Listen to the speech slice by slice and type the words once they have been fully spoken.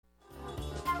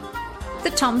The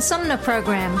Tom Sumner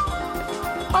Program.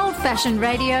 Old-fashioned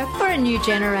radio for a new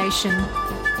generation.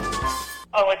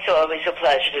 Oh, it's always a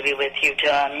pleasure to be with you,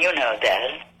 Tom. You know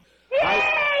that. Yay,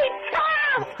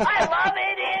 Tom! I love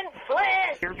it in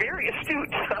Flint! You're very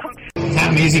astute, Tom.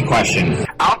 Not an easy question.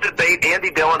 I'll debate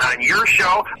Andy Dillon on your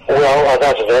show. Well,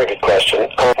 that's a very good question.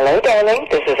 Hello, darling.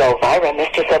 This is Elvira,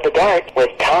 Mistress of the Dark, with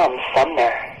Tom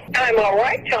Sumner. I'm all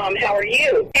right, Tom. How are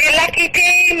you? You lucky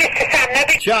day, Mr.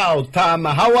 Sumner. Ciao, Tom.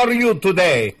 How are you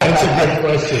today? That's a good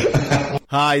question.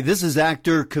 Hi, this is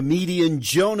actor, comedian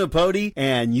Joe Napodi,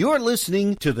 and you're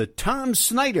listening to the Tom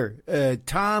Smothers.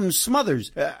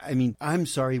 I'm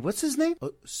sorry, what's his name?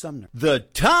 Oh, Sumner. The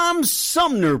Tom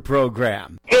Sumner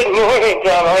Program. Good morning,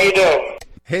 Tom. How you doing?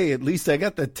 Hey, at least I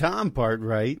got the Tom part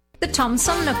right. The Tom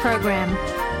Sumner Program.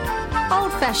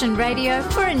 Old-fashioned radio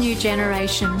for a new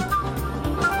generation.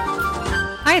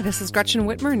 Hi, this is Gretchen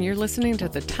Whitmer, and you're listening to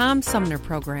the Tom Sumner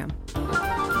Program.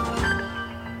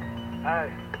 Hey,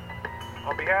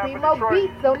 on behalf See of more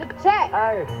Detroit, beats on the chat.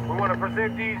 hey, we want to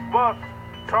present these buffs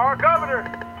to our governor.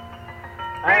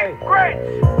 Hey, Big Gretch.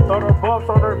 Throw the buffs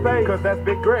on her face, cause that's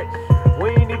Big Gretch. We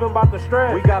ain't even about to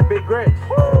stress. We got Big Gretch.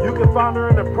 You can find her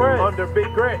in the press under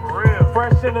Big Gretch. For real.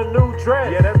 Fresh in a new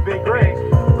dress. Yeah, that's Big Gretch.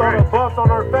 Throw the buffs on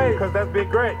her face, cause that's Big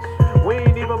Gretch. We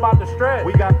ain't even about to stress.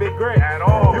 We got Big Gretch. At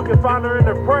all. You can find her in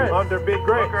the press under Big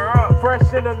Gretch. Look her up.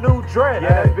 Fresh in a new dress.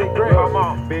 Yeah, that's Big Gretch. Come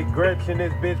on. Big Gretch and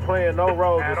this bitch playing no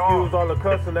roles. At Excuse all the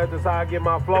cussing, that's just how I get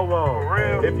my flow on. For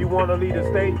real. If you wanna leave the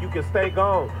state, you can stay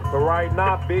gone. But right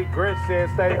now, Big Gretch said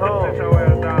stay home. Sit your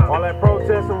ass down. All that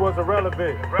protesting was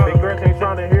irrelevant. Big Gretch ain't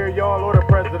trying to hear y'all or the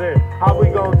president. How we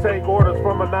gonna take orders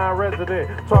from a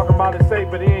non-resident? Talking about it safe,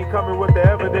 but he ain't coming with the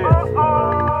evidence.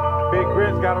 Big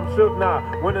Gretch got him shook now.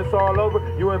 When it's all over,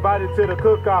 you invited to the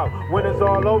cookout. When it's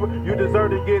all over, you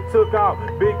deserve to get took out.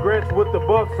 Big Gretch with the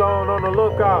bucks on the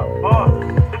lookout.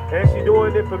 And she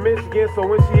doing it for Michigan, so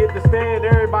when she hit the stand,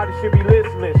 everybody should be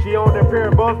listening. She on that pair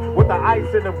of bucks with the ice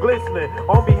in them glistening.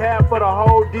 On behalf of the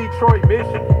whole Detroit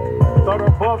mission. Throw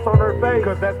the buffs on her face,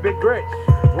 cause that's Big Gretch.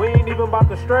 We ain't even about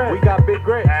to stress. We got Big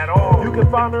Gretch. At all. You can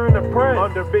find her in the press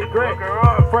under Big Gretch. Look her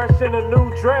up. Fresh in a new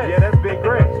dress. Yeah, that's Big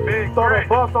Gretch. Big Throw Gretch. the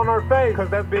buffs on her face, cause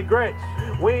that's Big Gretch.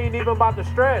 We ain't even about to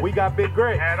stress. We got Big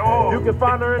Gretch. At all. You can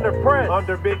find her in the press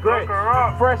under Big Gretch. Look her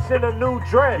up. Fresh in a new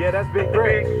dress. Yeah, that's Big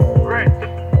Gretch. Big Gretch.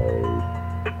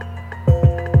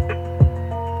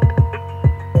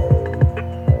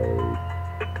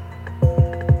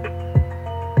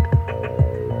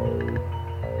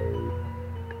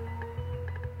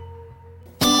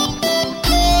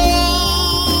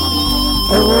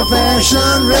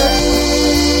 Old-fashioned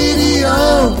radio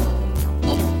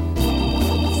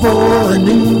for a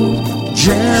new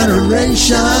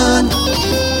generation.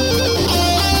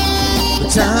 The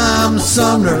Tom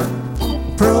Sumner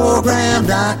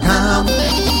Program.com.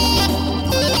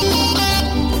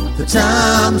 The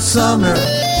Tom Sumner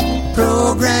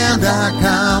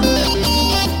Program.com.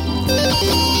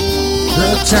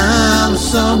 The Tom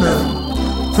Sumner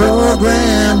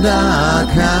Program.com.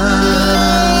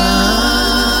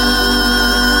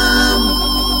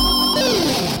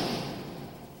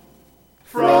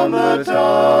 From the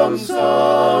Tom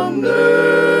Sumner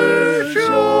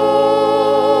Show.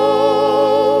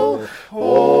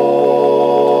 Oh,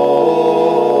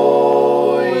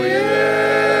 yeah.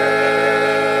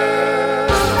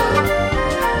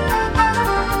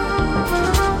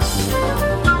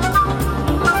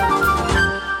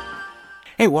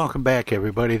 Hey, welcome back,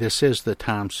 everybody. This is the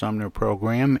Tom Sumner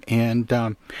Program, and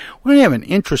we're going to have an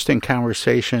interesting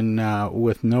conversation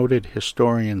with noted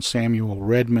historian Samuel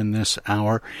Redman this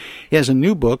hour. He has a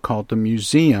new book called The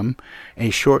Museum, A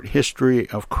Short History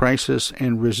of Crisis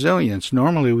and Resilience.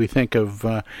 Normally we think of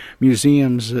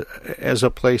museums as a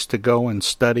place to go and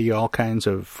study all kinds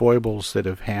of foibles that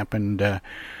have happened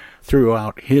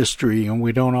throughout history, and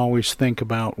we don't always think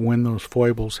about when those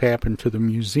foibles happened to the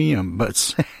museum, but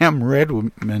Sam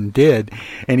Redman did,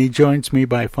 and he joins me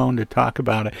by phone to talk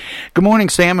about it. Good morning,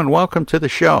 Sam, and welcome to the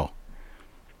show.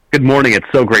 Good morning. It's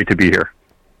so great to be here.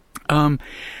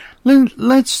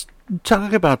 Let's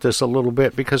talk about this a little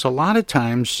bit, because a lot of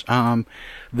times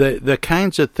the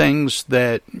kinds of things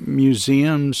that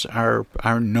museums are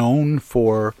known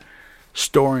for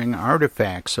storing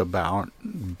artifacts about,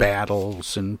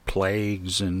 battles and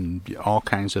plagues and all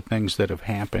kinds of things that have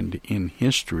happened in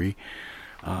history,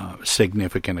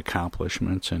 significant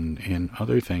accomplishments and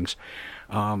other things,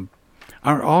 are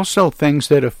also things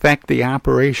that affect the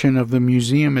operation of the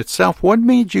museum itself. What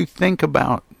made you think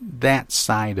about that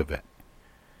side of it?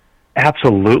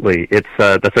 Absolutely,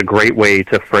 that's a great way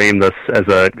to frame this as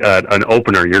an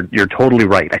opener. You're totally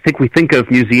right. I think we think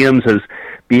of museums as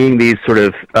being these sort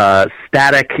of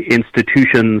static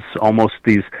institutions, almost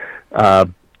these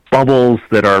bubbles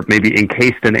that are maybe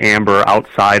encased in amber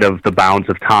outside of the bounds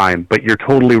of time. But you're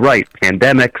totally right.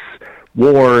 Pandemics,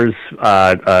 wars,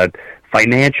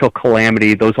 financial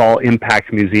calamity, those all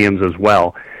impact museums as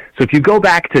well. So if you go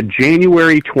back to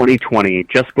January 2020,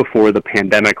 just before the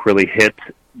pandemic really hit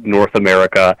North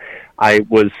America, I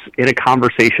was in a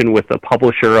conversation with a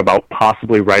publisher about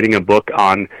possibly writing a book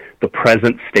on the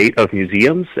present state of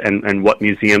museums and what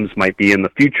museums might be in the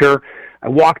future. I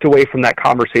walked away from that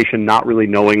conversation not really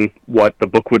knowing what the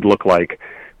book would look like.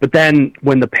 But then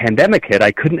when the pandemic hit,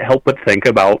 I couldn't help but think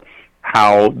about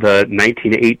how the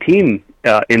 1918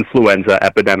 influenza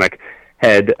epidemic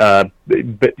had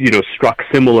struck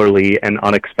similarly and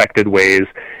unexpected ways.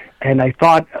 And I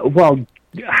thought, well,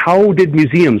 how did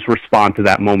museums respond to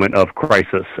that moment of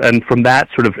crisis? And from that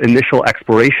sort of initial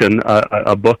exploration,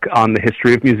 a book on the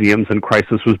history of museums and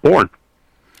crisis was born.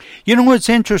 You know what's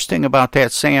interesting about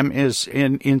that, Sam, is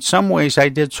in some ways I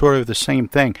did sort of the same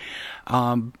thing.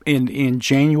 In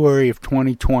January of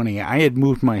 2020, I had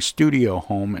moved my studio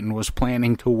home and was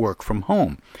planning to work from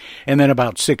home. And then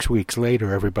about 6 weeks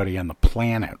later, everybody on the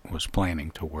planet was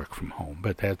planning to work from home.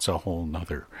 But that's a whole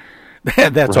nother...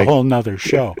 That's right. A whole nother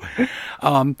show.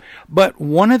 But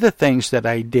one of the things that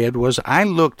I did was I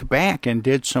looked back and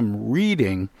did some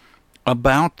reading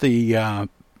about the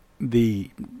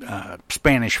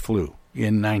Spanish flu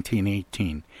in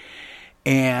 1918.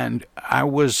 And I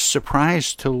was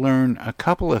surprised to learn a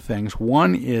couple of things.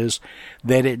 One is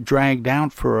that it dragged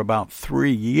out for about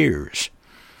 3 years.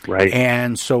 Right.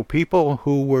 And so people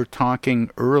who were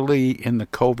talking early in the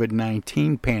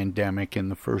COVID-19 pandemic in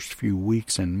the first few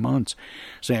weeks and months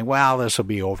saying, well, this will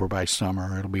be over by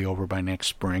summer, it'll be over by next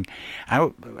spring.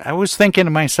 I was thinking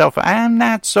to myself, I'm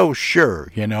not so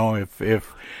sure, if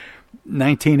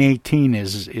 1918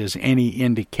 is any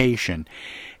indication.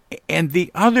 And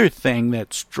the other thing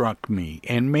that struck me,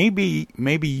 and maybe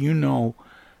you know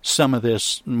some of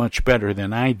this much better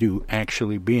than I do,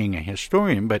 actually being a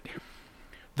historian, but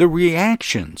the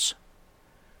reactions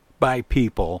by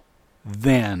people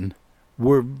then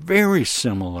were very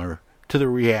similar to the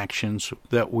reactions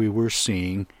that we were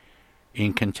seeing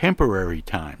in contemporary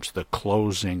times, the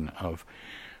closing of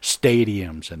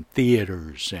stadiums and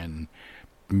theaters and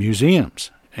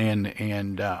museums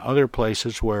and other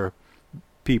places where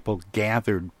people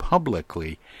gathered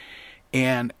publicly.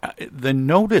 And the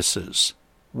notices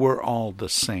were all the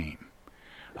same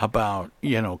about,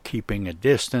 keeping a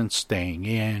distance, staying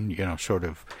in, sort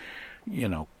of,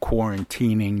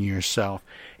 quarantining yourself.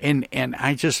 And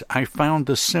I found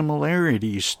the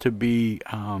similarities to be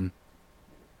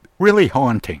really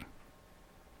haunting.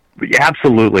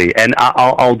 Absolutely. And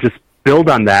I'll just build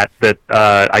on that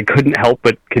I couldn't help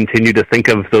but continue to think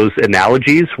of those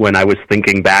analogies when I was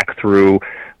thinking back through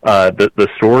the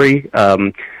story.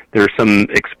 There's some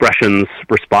expressions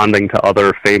responding to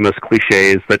other famous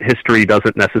cliches that history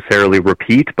doesn't necessarily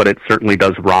repeat, but it certainly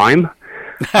does rhyme.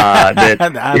 I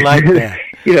like that.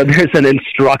 There's an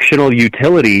instructional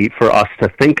utility for us to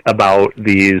think about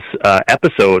these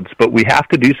episodes, but we have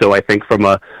to do so, I think, from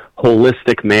a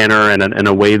holistic manner and in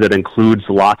a way that includes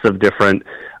lots of different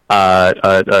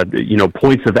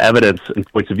points of evidence and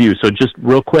points of view. So just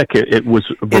real quick, it was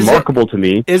remarkable to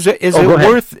me. Is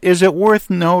it worth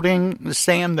noting,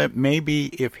 Sam, that maybe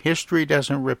if history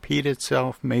doesn't repeat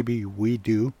itself, maybe we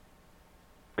do?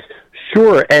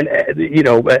 Sure, and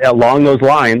along those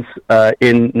lines,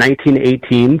 in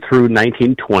 1918 through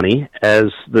 1920, as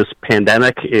this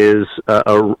pandemic is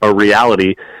a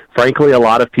reality, frankly, a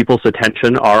lot of people's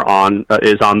attention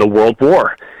is on the World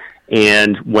War.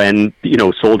 And when,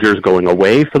 soldiers going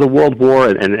away for the World War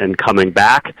and coming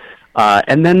back,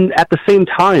 and then at the same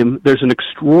time, there's an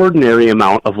extraordinary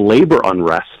amount of labor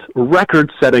unrest,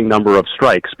 record-setting number of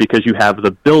strikes, because you have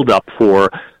the buildup for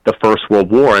the First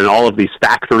World War and all of these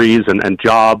factories and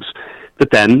jobs that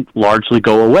then largely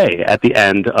go away at the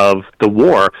end of the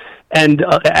war. And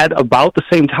at about the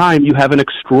same time, you have an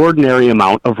extraordinary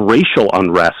amount of racial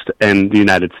unrest in the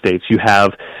United States. You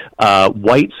have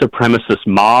white supremacist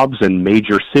mobs in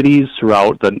major cities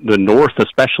throughout the North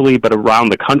especially, but around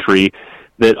the country,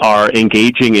 that are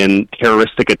engaging in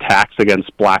terroristic attacks against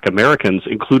black Americans,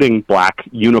 including black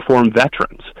uniformed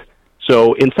veterans.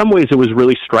 So in some ways, it was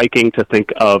really striking to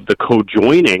think of the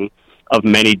co-joining of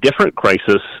many different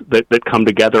crises that come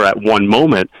together at one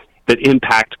moment, that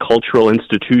impact cultural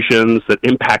institutions, that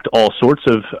impact all sorts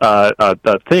of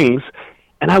things.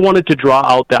 And I wanted to draw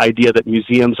out the idea that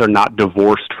museums are not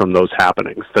divorced from those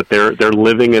happenings, that they're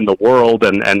living in the world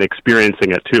and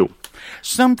experiencing it too.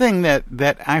 Something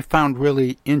that I found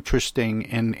really interesting,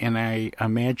 and I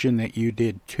imagine that you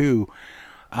did too,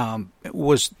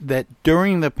 was that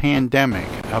during the pandemic,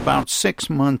 about 6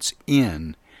 months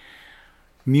in,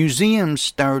 museums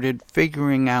started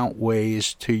figuring out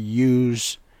ways to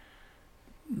use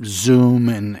Zoom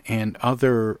and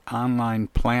other online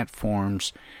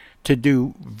platforms to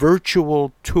do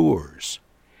virtual tours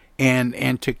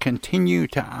and to continue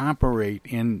to operate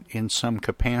in some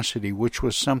capacity, which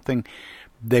was something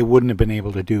they wouldn't have been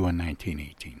able to do in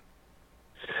 1918.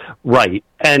 Right.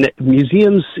 And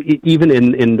museums, even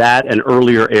in that and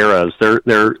earlier eras,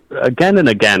 they're again and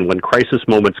again, when crisis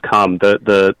moments come,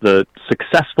 the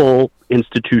successful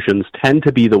institutions tend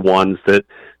to be the ones that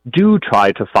do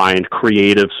try to find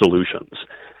creative solutions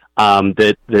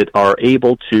that are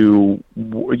able to,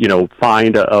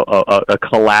 find a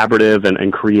collaborative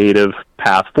and creative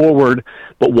path forward,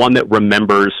 but one that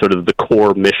remembers sort of the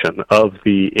core mission of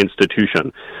the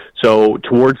institution. So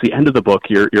towards the end of the book,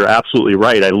 you're absolutely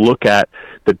right. I look at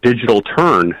the digital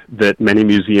turn that many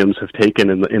museums have taken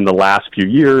in the last few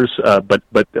years, but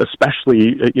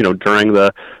especially during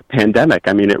the pandemic.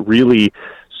 I mean, it really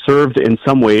served in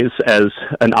some ways as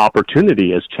an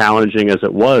opportunity, as challenging as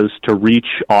it was, to reach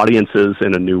audiences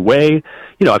in a new way.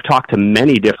 I've talked to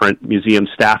many different museum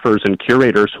staffers and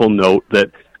curators who'll note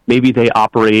that maybe they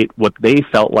operate what they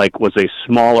felt like was a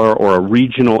smaller or a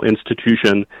regional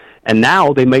institution, and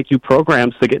now they might do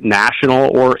programs that get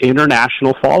national or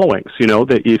international followings.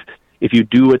 That if you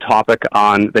do a topic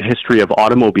on the history of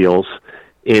automobiles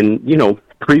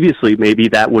previously, maybe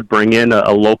that would bring in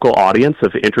a local audience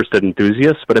of interested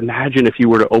enthusiasts, but imagine if you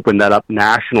were to open that up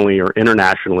nationally or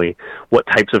internationally, what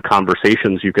types of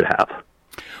conversations you could have.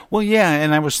 Well, yeah,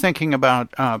 and I was thinking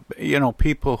about,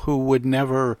 people who would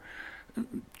never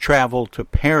travel to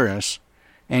Paris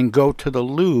and go to the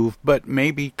Louvre, but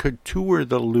maybe could tour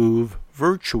the Louvre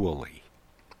virtually.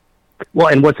 Well,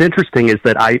 and what's interesting is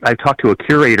that I talked to a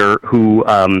curator who,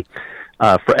 at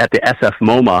the SF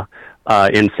MoMA,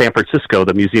 in San Francisco,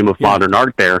 the Museum of Modern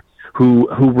Art there, who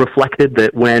reflected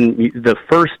that when the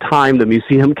first time the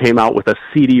museum came out with a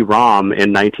CD-ROM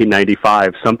in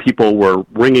 1995, some people were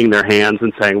wringing their hands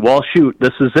and saying, well, shoot,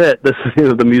 this is it. This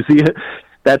is the museum.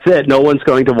 That's it. No one's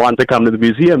going to want to come to the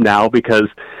museum now because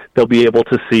they'll be able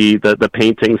to see the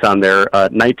paintings on their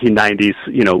 1990s,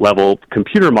 level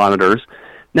computer monitors.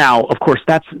 Now, of course,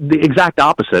 that's the exact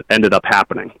opposite ended up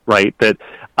happening, right? That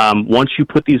once you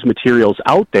put these materials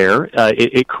out there,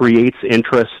 it creates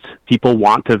interest. People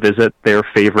want to visit their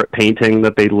favorite painting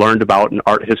that they learned about in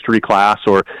art history class,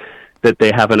 or that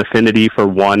they have an affinity for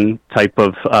one type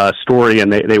of story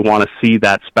and they want to see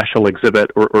that special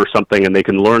exhibit or something, and they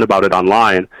can learn about it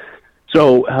online.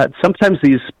 So sometimes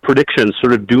these predictions,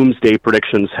 sort of doomsday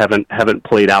predictions, haven't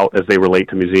played out as they relate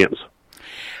to museums.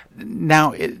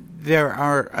 Now, there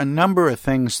are a number of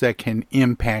things that can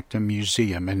impact a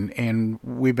museum, and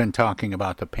we've been talking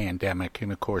about the pandemic,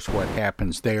 and of course what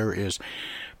happens there is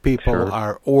people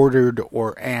are ordered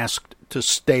or asked to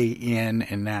stay in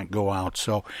and not go out.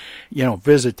 So,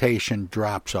 visitation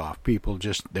drops off. People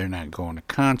they're not going to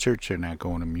concerts, they're not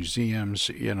going to museums,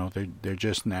 they're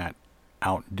just not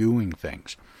out doing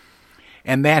things.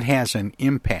 And that has an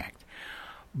impact.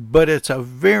 But it's a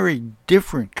very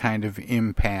different kind of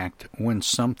impact when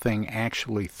something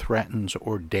actually threatens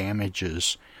or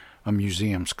damages a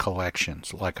museum's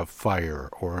collections, like a fire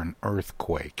or an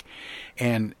earthquake,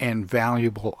 and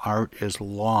valuable art is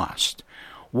lost.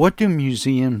 What do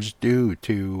museums do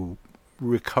to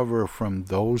recover from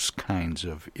those kinds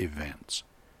of events?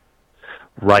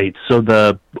 Right. So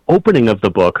the opening of the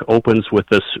book opens with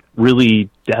this really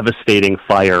devastating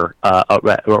fire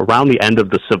around the end of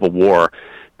the Civil War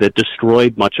that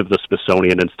destroyed much of the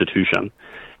Smithsonian Institution.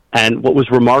 And what was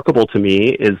remarkable to me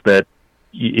is that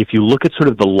if you look at sort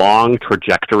of the long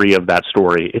trajectory of that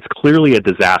story, it's clearly a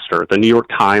disaster. The New York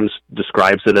Times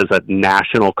describes it as a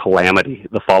national calamity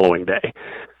the following day.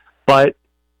 But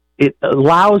it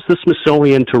allows the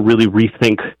Smithsonian to really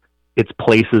rethink its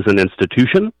place as an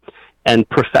institution, and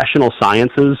professional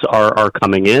sciences are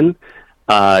coming in.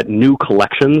 New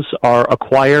collections are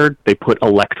acquired. They put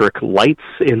electric lights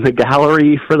in the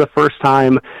gallery for the first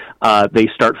time. They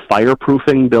start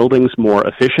fireproofing buildings more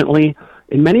efficiently.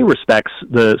 In many respects,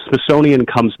 the Smithsonian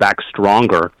comes back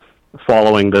stronger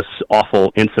following this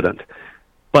awful incident.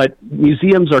 But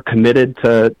museums are committed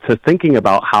to thinking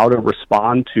about how to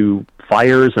respond to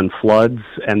fires and floods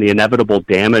and the inevitable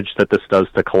damage that this does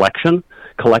to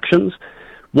collections.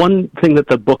 One thing that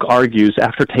the book argues,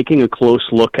 after taking a close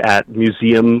look at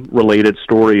museum-related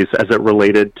stories as it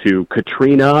related to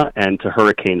Katrina and to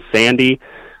Hurricane Sandy,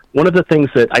 one of the things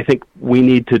that I think we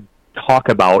need to talk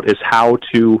about is how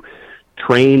to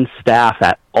train staff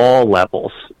at all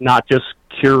levels, not just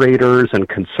curators and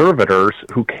conservators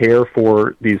who care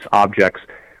for these objects,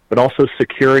 but also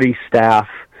security staff,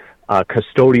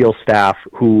 custodial staff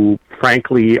who,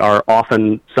 frankly, are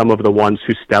often some of the ones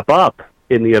who step up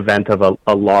in the event of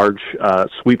a large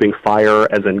sweeping fire,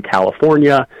 as in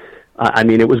California. I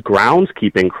mean, it was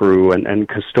groundskeeping crew and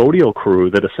custodial crew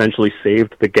that essentially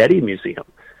saved the Getty Museum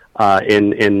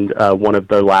in one of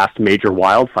the last major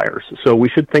wildfires. So we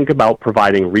should think about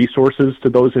providing resources to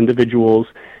those individuals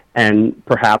and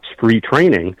perhaps free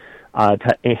training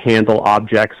to handle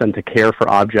objects and to care for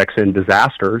objects in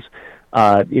disasters,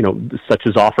 such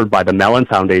as offered by the Mellon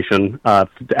Foundation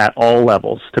at all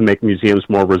levels to make museums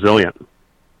more resilient.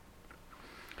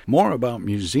 More about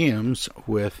museums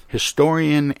with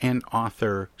historian and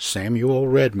author Samuel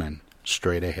Redman,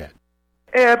 straight ahead.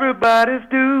 Everybody's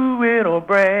doing a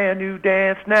brand new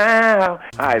dance now.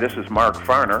 Hi, this is Mark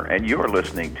Farner, and you're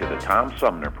listening to the Tom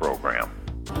Sumner Program.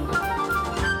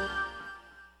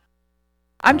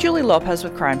 I'm Julie Lopez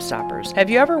with Crime Stoppers. Have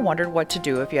you ever wondered what to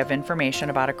do if you have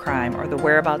information about a crime or the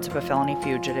whereabouts of a felony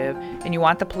fugitive and you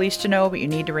want the police to know but you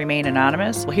need to remain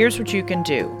anonymous? Well, here's what you can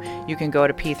do. You can go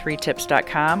to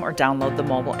p3tips.com or download the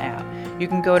mobile app. You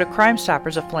can go to Crime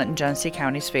Stoppers of Flint and Genesee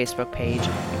County's Facebook page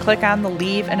and click on the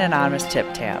Leave an Anonymous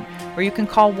Tip tab, or you can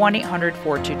call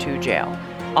 1-800-422-JAIL.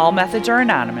 All methods are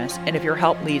anonymous, and if your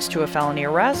help leads to a felony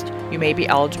arrest, you may be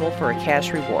eligible for a cash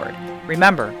reward.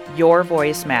 Remember, your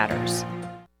voice matters.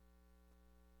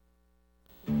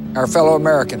 Our fellow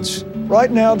Americans.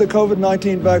 Right now, the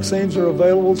COVID-19 vaccines are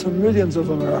available to millions of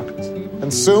Americans.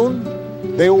 And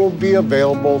soon, they will be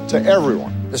available to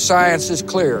everyone. The science is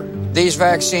clear. These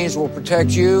vaccines will protect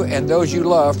you and those you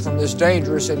love from this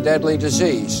dangerous and deadly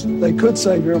disease. They could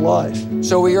save your life.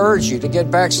 So we urge you to get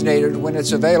vaccinated when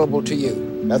it's available to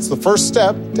you. That's the first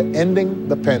step to ending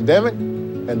the pandemic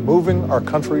and moving our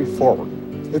country forward.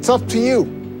 It's up to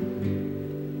you.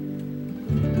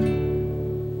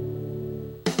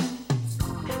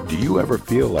 Do you ever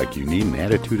feel like you need an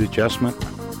attitude adjustment?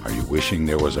 Are you wishing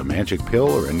there was a magic pill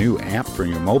or a new app for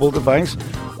your mobile device?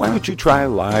 Why don't you try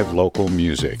live local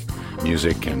music?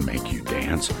 Music can make you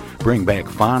dance, bring back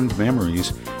fond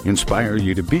memories, inspire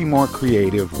you to be more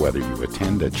creative, whether you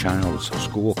attend a child's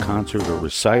school concert or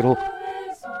recital,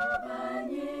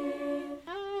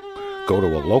 go to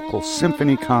a local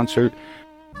symphony concert,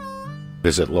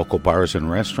 visit local bars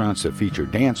and restaurants that feature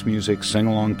dance music,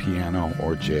 sing-along piano,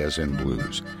 or jazz and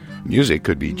blues. Music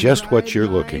could be just what you're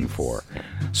looking for.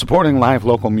 Supporting live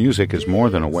local music is more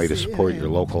than a way to support your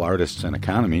local artists and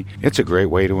economy. It's a great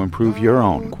way to improve your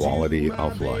own quality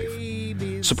of life.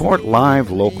 Support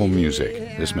live local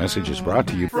music. This message is brought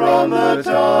to you from the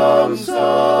Tom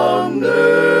Sumner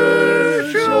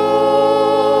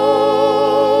Show.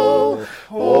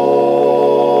 Oh,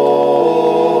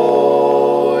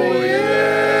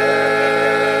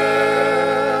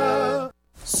 yeah.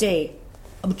 Say,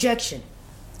 objection.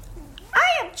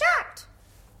 I object.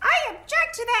 I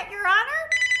object to that, Your Honor.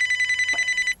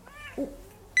 Oh,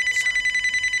 sorry.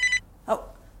 Oh,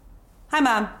 hi,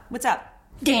 Mom. What's up?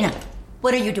 Dana,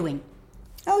 what are you doing?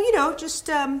 Oh, just,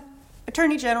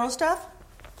 Attorney General stuff.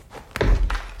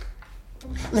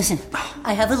 Listen,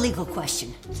 I have a legal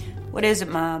question. What is it,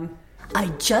 Mom? I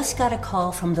just got a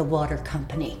call from the water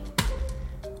company.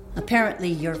 Apparently,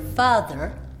 your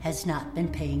father has not been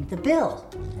paying the bill.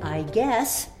 I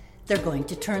guess they're going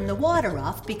to turn the water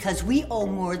off because we owe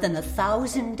more than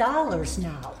 $1,000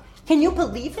 now. Can you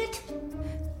believe it?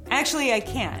 Actually, I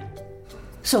can't.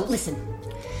 So listen,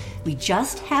 we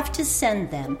just have to send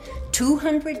them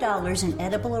 $200 in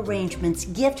Edible Arrangements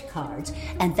gift cards,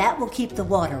 and that will keep the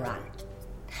water on.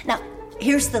 Now,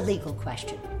 here's the legal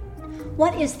question.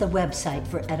 What is the website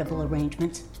for Edible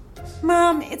Arrangements?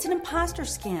 Mom, it's an imposter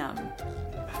scam.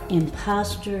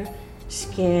 Imposter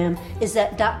scam. Is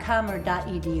that .com or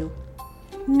 .edu?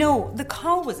 No, the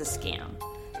call was a scam.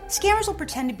 Scammers will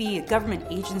pretend to be a government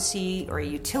agency or a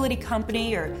utility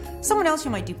company or someone else you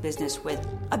might do business with.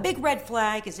 A big red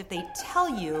flag is if they tell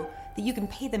you that you can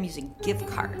pay them using gift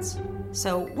cards.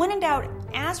 So when in doubt,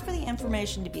 ask for the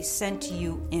information to be sent to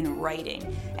you in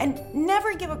writing. And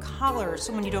never give a caller or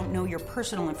someone you don't know your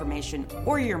personal information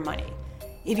or your money.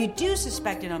 If you do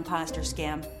suspect an imposter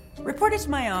scam, report it to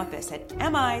my office at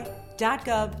mi.gov/AG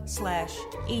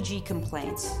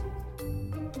complaints.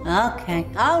 Okay,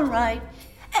 all right.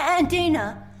 And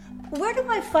Dana, where do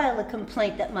I file a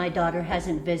complaint that my daughter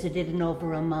hasn't visited in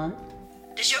over a month?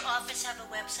 Does your office guys have a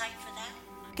website for that?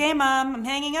 Okay, Mom, I'm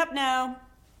hanging up now.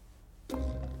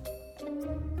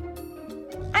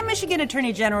 I'm Michigan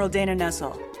Attorney General Dana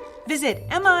Nessel. Visit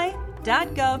mi.gov/AG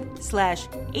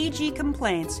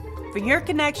complaints for your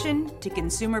connection to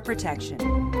consumer protection.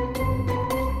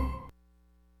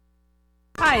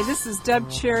 Hi, this is Deb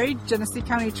Cherry, Genesee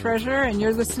County Treasurer, and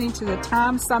you're listening to the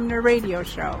Tom Sumner Radio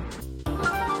Show.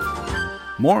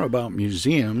 More about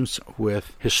museums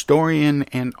with historian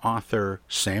and author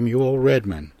Samuel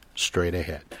Redman straight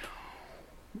ahead.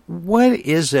 What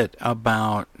is it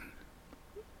about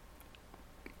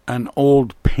an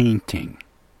old painting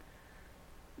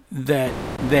that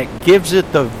gives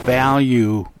it the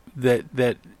value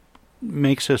that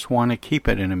makes us want to keep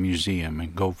it in a museum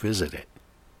and go visit it?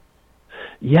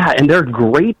 Yeah, and there are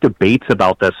great debates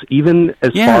about this, even as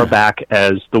far back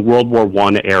as the World War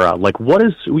I era. Like, what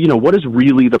is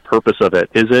really the purpose of it?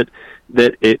 Is it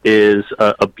that it is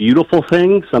a beautiful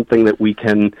thing, something that we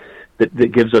can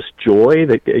that gives us joy,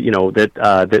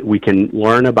 that we can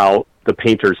learn about the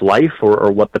painter's life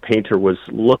or what the painter was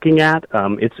looking at?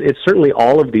 It's certainly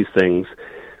all of these things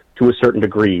to a certain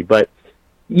degree, but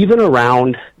even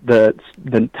around the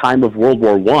time of World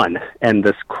War I and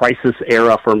this crisis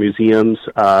era for museums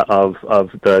of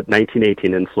the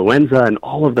 1918 influenza and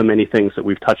all of the many things that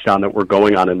we've touched on that were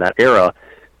going on in that era,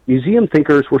 museum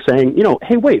thinkers were saying,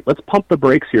 hey, wait, let's pump the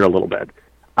brakes here a little bit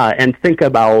and think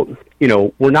about,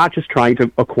 we're not just trying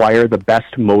to acquire the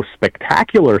best, most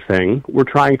spectacular thing. We're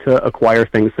trying to acquire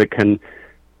things that can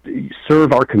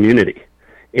serve our community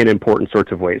in important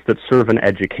sorts of ways, that serve an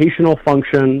educational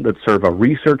function, that serve a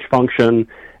research function,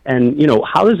 and,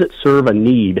 how does it serve a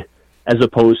need as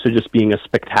opposed to just being a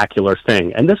spectacular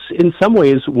thing? And this, in some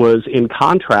ways, was in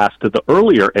contrast to the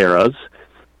earlier eras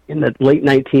in the late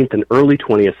 19th and early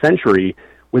 20th century,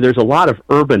 where there's a lot of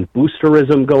urban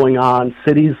boosterism going on.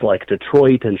 Cities like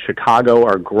Detroit and Chicago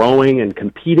are growing and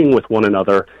competing with one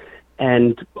another,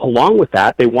 and along with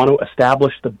that, they want to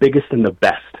establish the biggest and the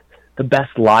best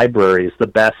libraries, the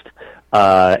best,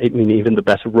 even the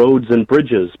best roads and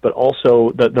bridges, but also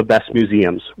the best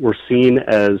museums were seen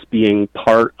as being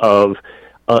part of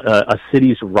a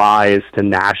city's rise to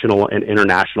national and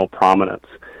international prominence.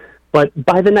 But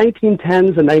by the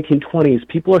 1910s and 1920s,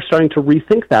 people are starting to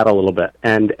rethink that a little bit,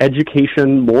 and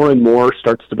education more and more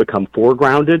starts to become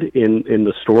foregrounded in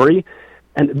the story.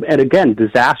 And again,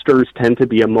 disasters tend to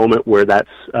be a moment where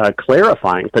that's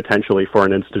clarifying potentially for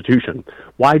an institution.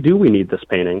 Why do we need this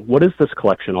painting? What is this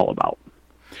collection all about?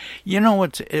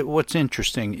 What's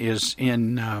interesting is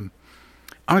in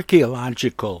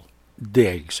archaeological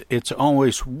digs, it's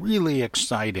always really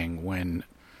exciting when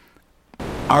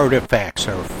artifacts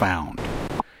are found.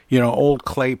 Old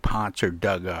clay pots are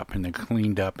dug up and they're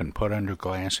cleaned up and put under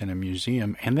glass in a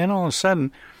museum, and then all of a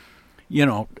sudden,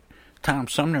 Tom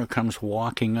Sumner comes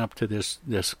walking up to this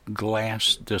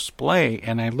glass display,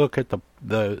 and I look at the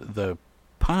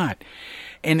pot,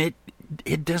 and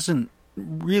it doesn't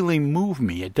really move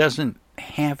me. It doesn't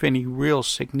have any real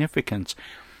significance.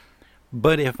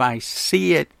 But if I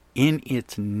see it in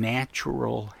its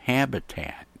natural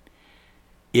habitat,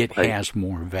 it has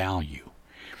more value.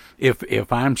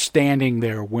 If I'm standing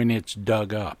there when it's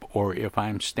dug up, or if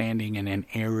I'm standing in an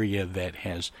area that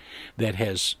has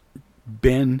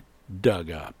been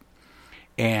dug up,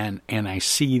 and I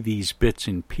see these bits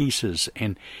and pieces,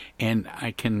 and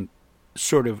I can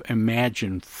sort of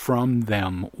imagine from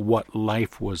them what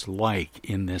life was like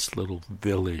in this little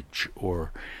village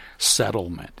or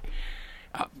settlement.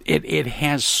 It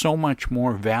has so much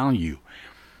more value.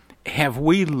 Have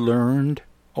we learned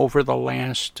over the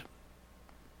last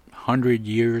 100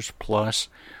 years plus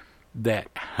that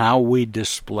how we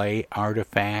display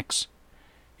artifacts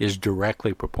is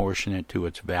directly proportionate to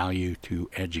its value to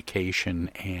education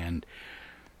and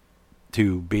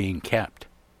to being kept?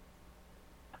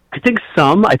 I think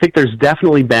there's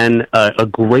definitely been a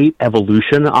great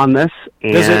evolution on this.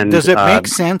 And does it make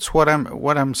sense what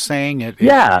I'm saying?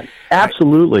 Yeah,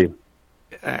 absolutely.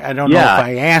 I don't know if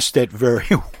I asked it very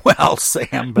well,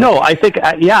 Sam. But. No, I think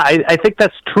I think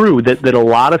that's true. That a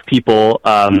lot of people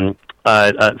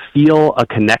feel a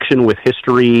connection with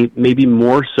history, maybe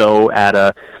more so at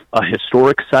a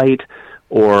historic site,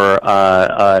 or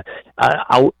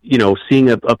seeing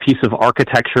a piece of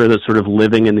architecture that's sort of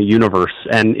living in the universe.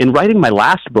 And in writing my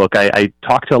last book, I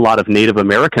talked to a lot of Native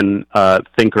American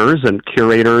thinkers and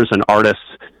curators and artists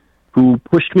who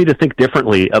pushed me to think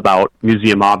differently about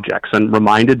museum objects and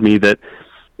reminded me that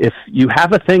if you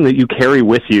have a thing that you carry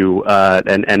with you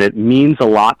and it means a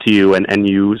lot to you, and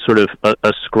you sort of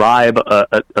ascribe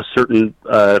a certain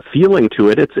feeling to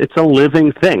it, it's a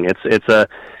living thing. It's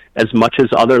as much as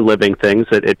other living things,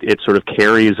 it sort of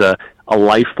carries a a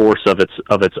life force of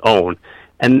its own.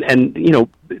 And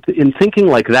in thinking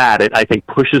like that, it, I think,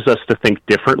 pushes us to think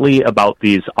differently about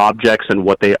these objects and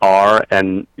what they are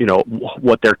and,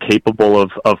 what they're capable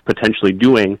of potentially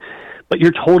doing. But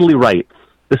you're totally right.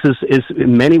 This is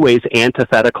in many ways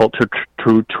antithetical to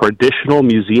traditional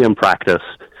museum practice,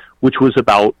 which was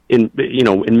about, in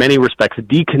many respects,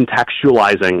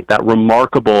 decontextualizing that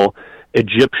remarkable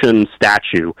Egyptian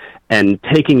statue and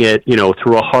taking it,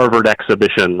 through a Harvard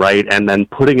exhibition, right, and then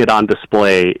putting it on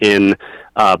display in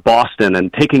Boston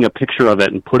and taking a picture of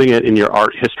it and putting it in your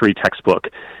art history textbook.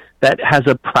 That has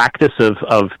a practice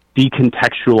of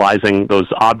decontextualizing those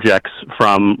objects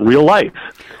from real life.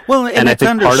 Well, and it's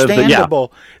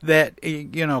understandable that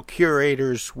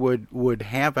curators would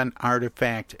have an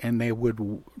artifact and they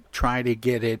would try to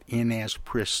get it in as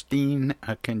pristine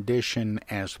a condition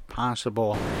as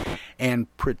possible and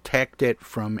protect it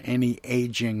from any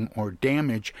aging or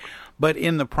damage. But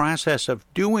in the process of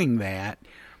doing that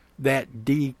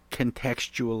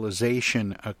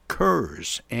decontextualization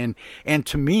occurs, and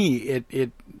to me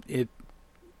it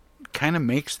kind of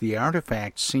makes the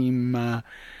artifact seem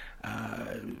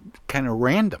kind of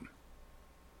random.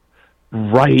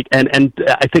 Right, and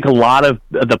I think a lot of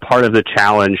the part of the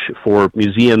challenge for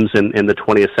museums in the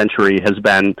 20th century has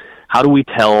been, how do we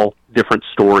tell different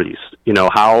stories?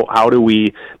 How do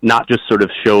we not just sort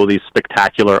of show these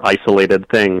spectacular, isolated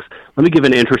things? Let me give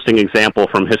an interesting example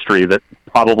from history that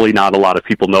probably not a lot of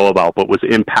people know about, but was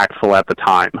impactful at the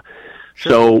time.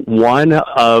 Sure. So one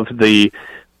of the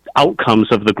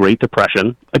outcomes of the Great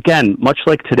Depression, again, much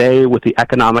like today with the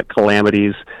economic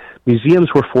calamities, museums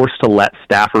were forced to let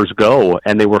staffers go,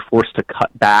 and they were forced to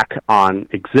cut back on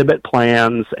exhibit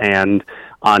plans and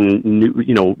on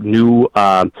new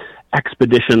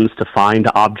expeditions to find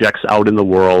objects out in the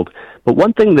world. But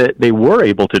one thing that they were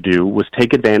able to do was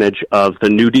take advantage of the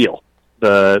New Deal,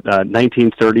 the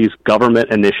 1930s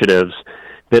government initiatives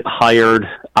that hired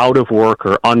out-of-work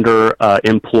or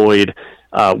underemployed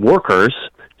workers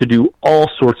to do all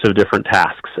sorts of different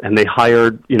tasks. And they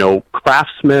hired,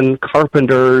 craftsmen,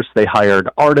 carpenters, they hired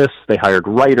artists, they hired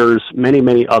writers, many,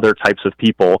 many other types of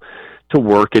people to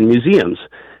work in museums.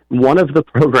 One of the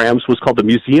programs was called the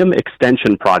Museum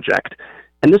Extension Project.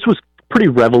 And this was pretty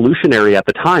revolutionary at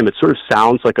the time. It sort of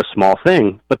sounds like a small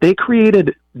thing, but they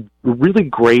created really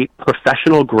great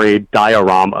professional-grade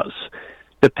dioramas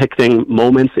depicting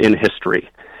moments in history.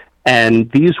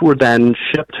 And these were then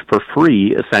shipped for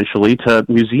free, essentially, to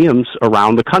museums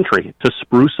around the country to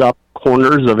spruce up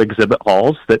corners of exhibit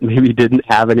halls that maybe didn't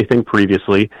have anything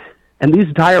previously. And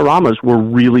these dioramas were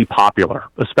really popular,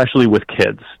 especially with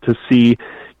kids, to see,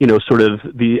 sort of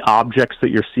the objects that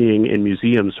you're seeing in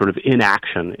museums sort of in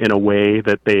action in a way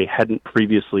that they hadn't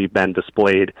previously been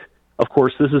displayed. Of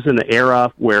course, this is an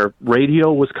era where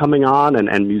radio was coming on,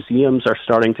 and museums are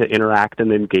starting to interact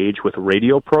and engage with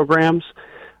radio programs.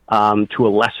 To a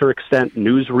lesser extent,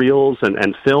 newsreels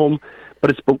and film,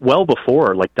 but it's well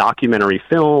before, like documentary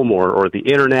film or the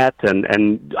internet,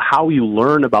 and how you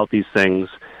learn about these things.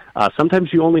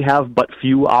 Sometimes you only have but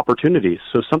few opportunities.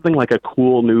 So something like a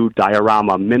cool new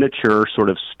diorama, miniature sort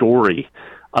of story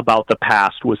about the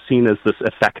past was seen as this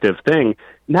effective thing,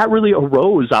 and that really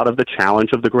arose out of the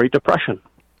challenge of the Great Depression.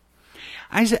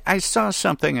 I saw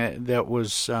something that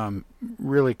was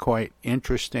really quite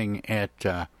interesting at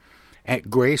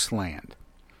Graceland,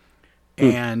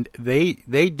 and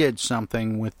they did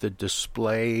something with the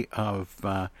display of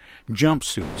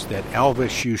jumpsuits that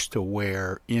Elvis used to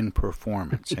wear in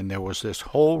performance, and there was this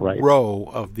whole row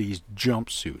of these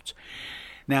jumpsuits.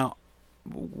 Now,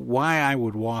 why I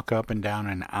would walk up and down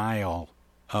an aisle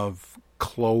of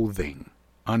clothing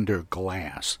under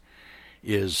glass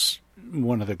is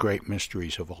one of the great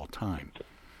mysteries of all time.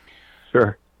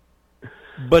 Sure.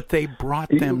 But they brought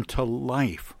them to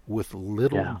life with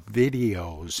little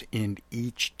videos in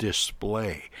each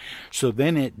display. So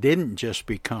then it didn't just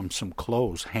become some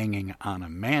clothes hanging on a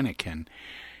mannequin.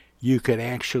 You could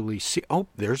actually see,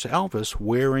 there's Elvis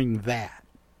wearing that.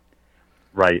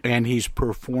 Right. And he's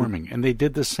performing. And they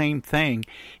did the same thing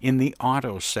in the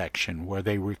auto section where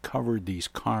they recovered these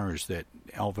cars that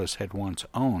Elvis had once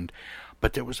owned.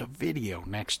 But there was a video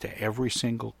next to every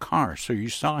single car, so you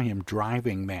saw him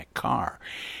driving that car.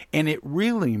 And it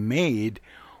really made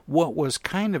what was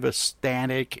kind of a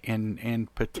static and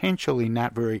potentially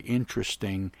not very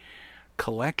interesting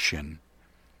collection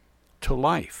to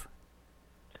life.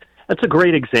 That's a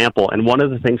great example, and one of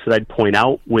the things that I'd point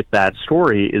out with that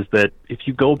story is that if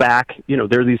you go back,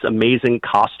 there are these amazing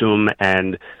costume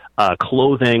and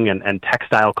clothing and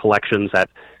textile collections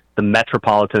at the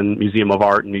Metropolitan Museum of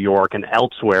Art in New York and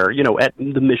elsewhere, at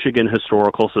the Michigan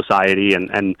Historical Society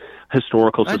and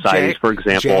historical societies, for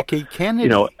example. Jackie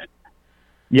Kennedy.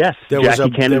 Yes, there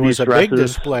Kennedy's was a dresses. big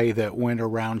display that went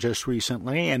around just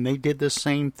recently, and they did the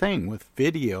same thing with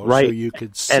video, right. so you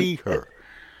could see her.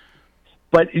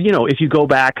 But, if you go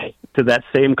back to that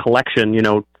same collection,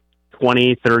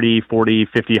 20, 30, 40,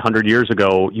 50, 100 years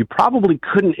ago, you probably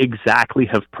couldn't exactly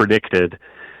have predicted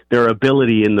their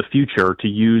ability in the future to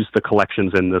use the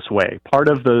collections in this way. Part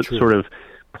of the sort of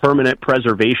permanent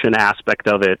preservation aspect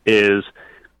of it is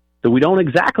that we don't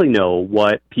exactly know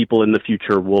what people in the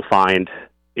future will find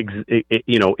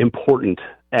important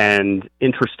and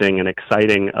interesting and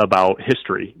exciting about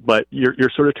history. But you're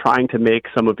sort of trying to make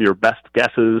some of your best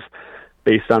guesses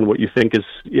based on what you think is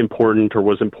important or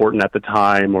was important at the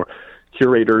time, or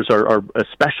curators are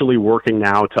especially working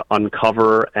now to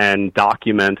uncover and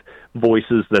document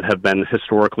voices that have been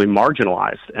historically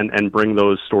marginalized and bring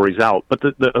those stories out. But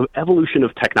the evolution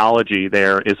of technology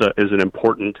there is an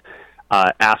important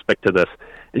aspect to this.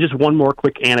 And just one more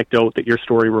quick anecdote that your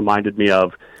story reminded me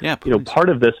of. Yeah, part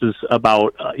of this is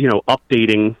about,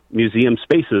 updating museum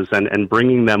spaces and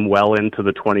bringing them well into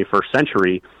the 21st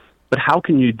century. But how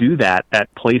can you do that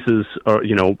at places, or,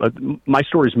 my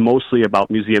story is mostly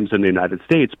about museums in the United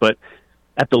States, but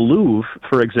at the Louvre,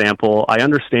 for example, I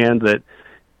understand that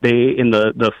they, in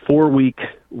the 4-week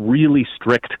really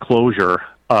strict closure,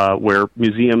 where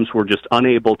museums were just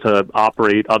unable to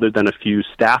operate other than a few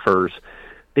staffers,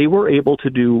 they were able to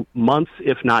do months,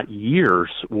 if not years,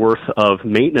 worth of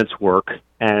maintenance work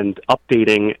and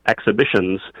updating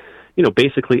exhibitions,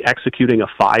 basically executing a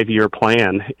 5-year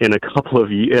plan in a couple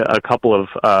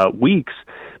of weeks,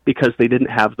 because they didn't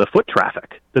have the foot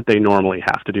traffic that they normally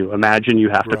have to do. Imagine you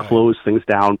have to close things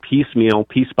down piecemeal,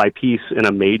 piece by piece, in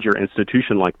a major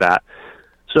institution like that.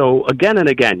 So again and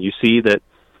again, you see that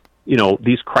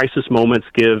these crisis moments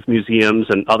give museums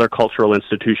and other cultural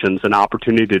institutions an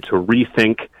opportunity to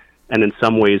rethink and in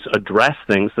some ways address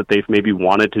things that they've maybe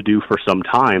wanted to do for some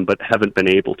time but haven't been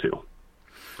able to.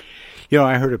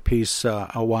 I heard a piece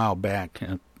a while back,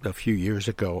 a few years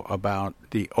ago, about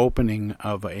the opening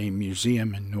of a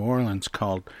museum in New Orleans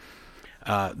called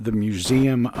the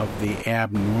Museum of the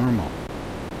Abnormal.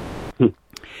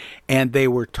 And they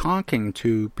were talking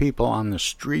to people on the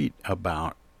street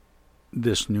about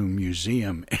this new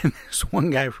museum. And this one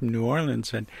guy from New Orleans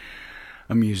said,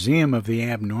 a museum of the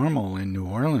abnormal in New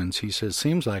Orleans. He says,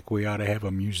 seems like we ought to have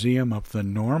a museum of the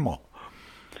normal.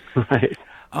 Right.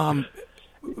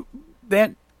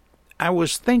 That I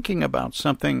was thinking about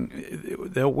something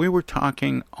that we were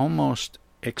talking almost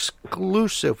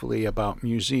exclusively about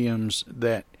museums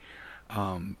that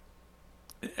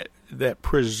that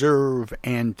preserve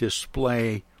and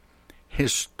display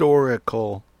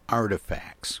historical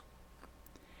artifacts.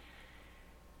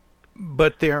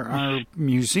 But there are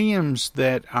museums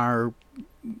that are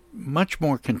much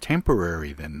more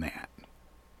contemporary than that.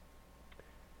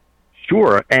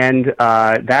 Sure, and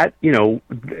that,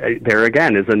 there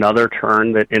again is another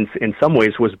turn that in some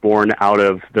ways was born out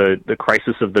of the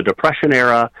crisis of the Depression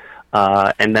era,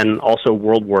 and then also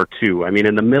World War II. I mean,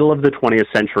 in the middle of the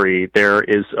 20th century, there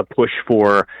is a push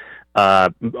for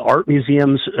art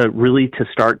museums really to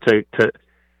start to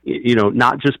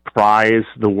not just prize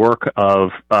the work of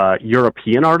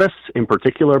European artists in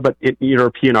particular, but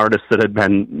European artists that had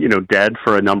been, dead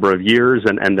for a number of years,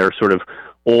 and their sort of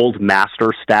old master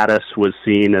status was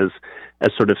seen as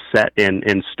sort of set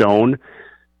in stone.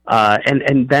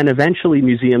 And then eventually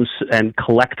museums and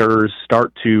collectors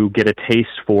start to get a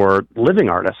taste for living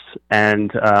artists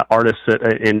and artists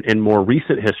in more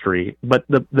recent history. But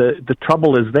the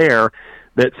trouble is there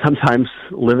that sometimes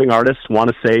living artists want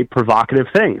to say provocative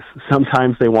things.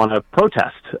 Sometimes they want to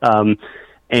protest.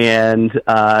 And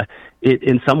it,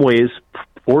 in some ways,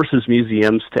 forces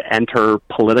museums to enter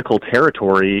political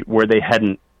territory where they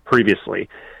hadn't previously.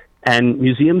 And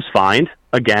museums find,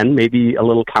 again, maybe a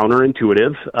little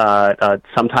counterintuitive,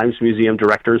 sometimes museum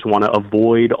directors want to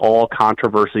avoid all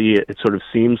controversy. It sort of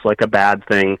seems like a bad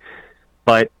thing.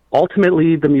 But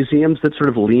ultimately, the museums that sort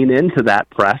of lean into that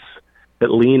press,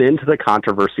 that lean into the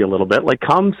controversy a little bit, like,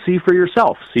 come see for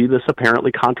yourself, see this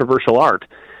apparently controversial art,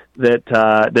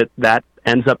 that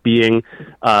ends up being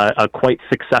a quite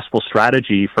successful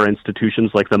strategy for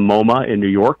institutions like the MoMA in New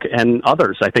York and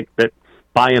others. I think that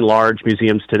by and large,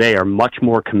 museums today are much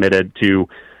more committed to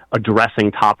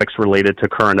addressing topics related to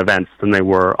current events than they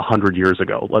were 100 years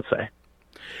ago, let's say.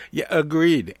 Yeah,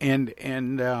 agreed. And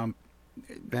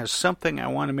there's something I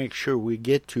want to make sure we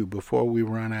get to before we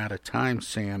run out of time,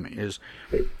 Sam, is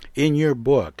in your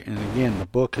book, and again, the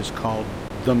book is called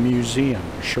The Museum,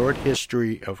 A Short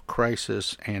History of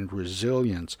Crisis and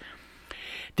Resilience.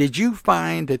 Did you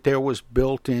find that there was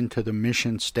built into the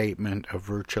mission statement of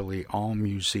virtually all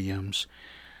museums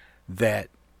that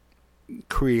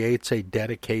creates a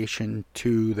dedication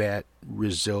to that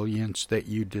resilience that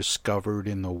you discovered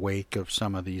in the wake of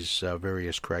some of these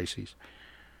various crises?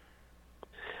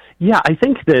 Yeah, I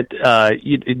think that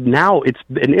now it's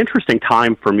an interesting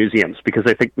time for museums, because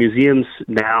I think museums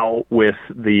now, with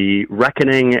the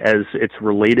reckoning as it's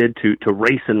related to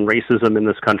race and racism in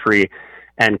this country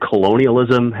and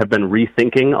colonialism, have been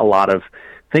rethinking a lot of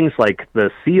things like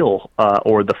the seal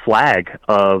or the flag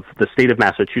of the state of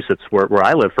Massachusetts, where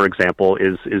I live, for example,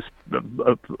 is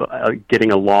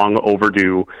getting a long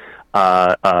overdue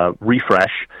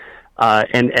refresh.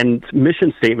 And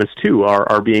mission statements, too,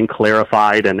 are being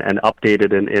clarified and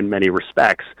updated in many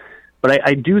respects. But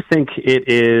I do think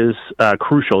it is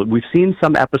crucial. We've seen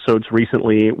some episodes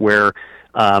recently where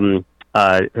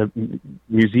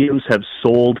museums have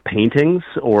sold paintings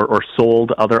or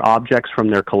sold other objects from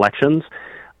their collections,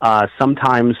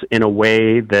 sometimes in a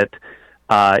way that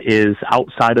is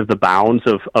outside of the bounds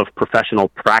of professional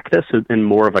practice, in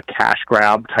more of a cash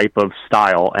grab type of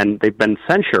style, and they've been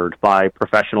censured by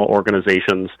professional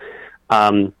organizations.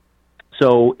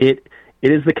 So it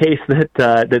is the case that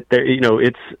there,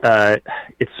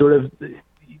 it's sort of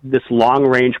this long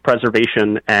range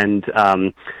preservation, and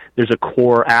there's a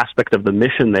core aspect of the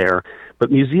mission there.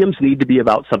 But museums need to be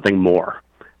about something more.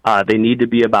 They need to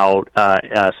be about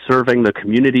serving the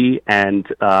community and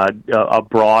a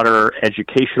broader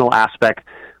educational aspect,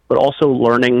 but also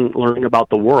learning about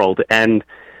the world. And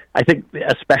I think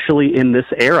especially in this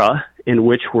era in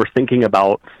which we're thinking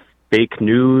about fake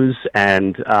news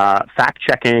and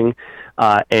fact-checking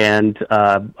and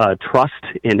trust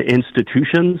in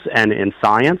institutions and in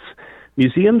science,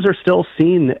 museums are still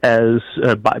seen as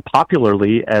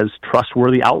popularly as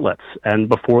trustworthy outlets. And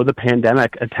before the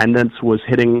pandemic, attendance was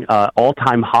hitting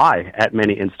all-time high at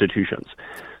many institutions.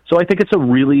 So I think it's a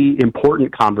really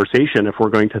important conversation if we're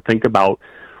going to think about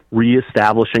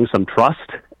reestablishing some trust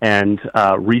and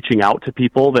reaching out to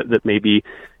people that maybe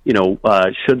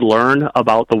should learn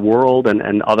about the world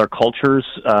and other cultures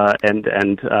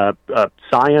and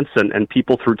science and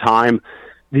people through time.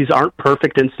 These aren't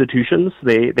perfect institutions.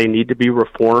 They need to be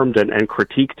reformed and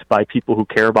critiqued by people who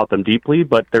care about them deeply,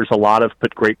 but there's a lot of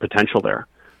great potential there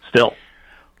still.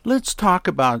 Let's talk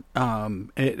about,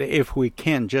 if we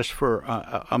can, just for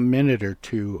a minute or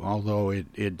two, although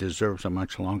it deserves a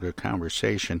much longer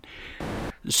conversation,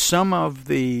 some of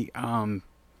the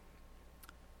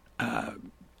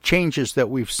changes that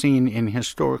we've seen in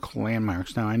historical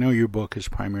landmarks. Now, I know your book is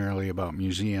primarily about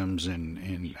museums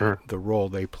and sure, the role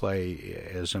they play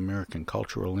as American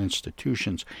cultural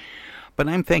institutions, but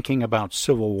I'm thinking about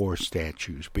Civil War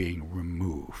statues being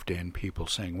removed and people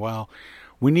saying, well,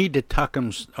 we need to tuck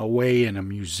them away in a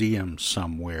museum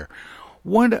somewhere.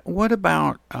 What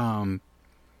about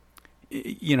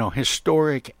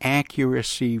historic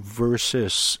accuracy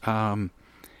versus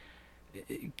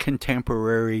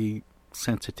contemporary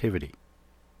sensitivity?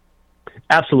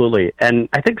 Absolutely. And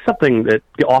I think something that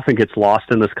often gets lost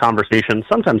in this conversation,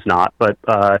 sometimes not, but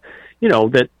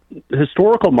that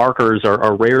historical markers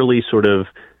are rarely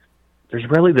there's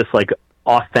rarely this like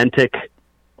authentic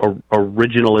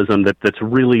originalism that's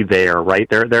really there, right?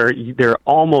 They're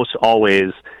almost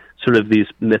always sort of these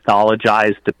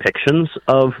mythologized depictions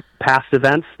of past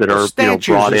events that are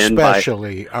brought in by,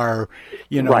 especially are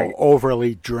right,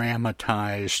 overly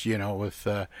dramatized, with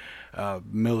a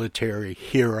military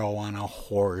hero on a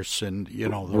horse and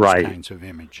those right, kinds of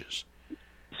images.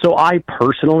 So I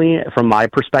personally, from my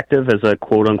perspective as a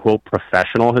quote-unquote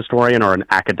professional historian or an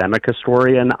academic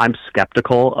historian, I'm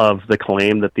skeptical of the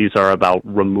claim that these are about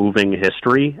removing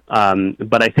history.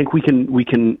 But I think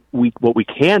what we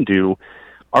can do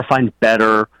are find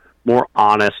better, more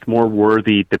honest, more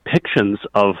worthy depictions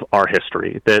of our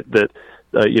history that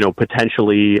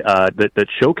potentially that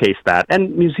showcase that.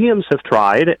 And museums have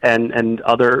tried, and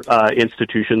other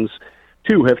institutions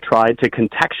too have tried to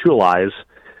contextualize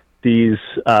these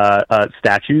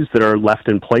statues that are left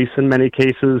in place in many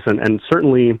cases, and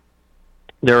certainly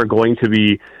there are going to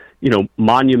be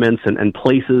monuments and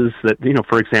places that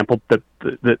for example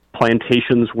that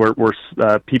plantations where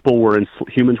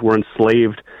humans were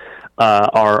enslaved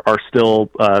are still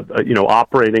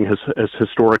operating as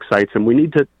historic sites, and we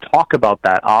need to talk about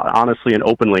that honestly and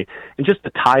openly. And just to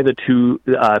tie the two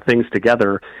things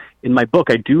together, in my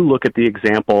book I do look at the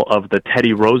example of the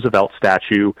Teddy Roosevelt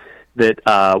statue that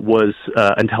was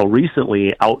until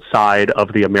recently outside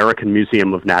of the American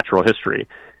Museum of Natural History.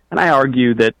 And I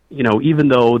argue that, even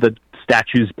though the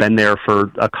statue's been there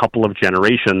for a couple of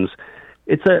generations.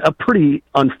 It's a pretty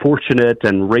unfortunate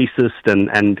and racist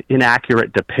and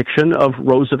inaccurate depiction of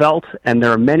Roosevelt, and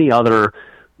there are many other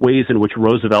ways in which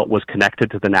Roosevelt was connected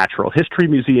to the Natural History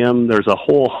Museum. There's a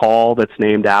whole hall that's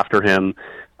named after him.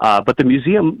 But the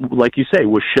museum, like you say,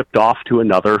 was shipped off to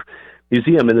another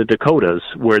museum in the Dakotas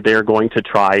where they're going to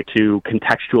try to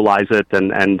contextualize it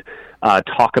and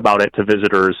talk about it to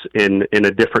visitors in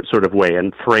a different sort of way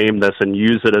and frame this and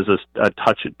use it as a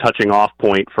touching off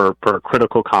point for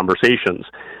critical conversations.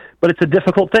 But it's a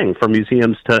difficult thing for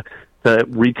museums to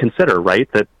reconsider, right?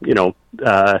 That,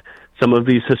 some of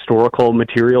these historical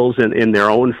materials in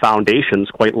their own foundations,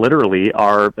 quite literally,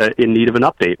 are in need of an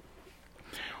update.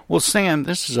 Well, Sam,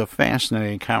 this is a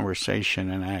fascinating conversation,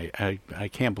 and I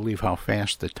can't believe how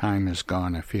fast the time has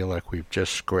gone. I feel like we've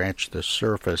just scratched the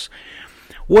surface.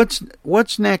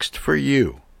 What's next for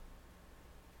you?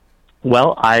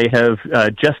 Well, I have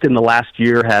just in the last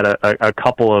year had a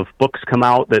couple of books come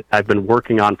out that I've been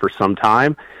working on for some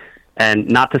time. And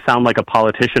not to sound like a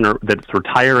politician that's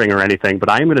retiring or anything, but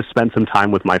I'm going to spend some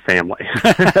time with my family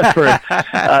for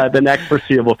the next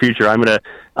foreseeable future. I'm going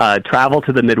to travel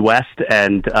to the Midwest,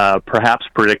 and perhaps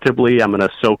predictably, I'm going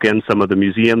to soak in some of the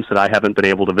museums that I haven't been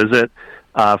able to visit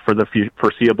for the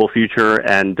foreseeable future,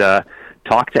 and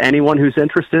talk to anyone who's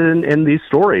interested in these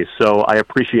stories. So I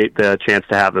appreciate the chance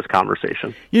to have this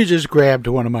conversation. You just grabbed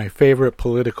one of my favorite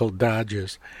political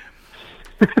dodges.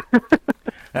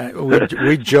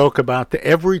 We joke about that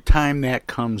every time that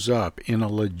comes up in a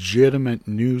legitimate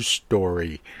news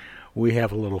story. We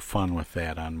have a little fun with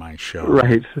that on my show.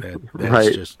 Right. That's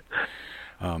right. Just,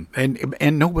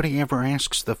 and nobody ever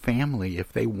asks the family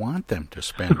if they want them to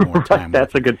spend more time.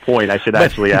 That's a good point. I should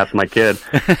actually ask my kid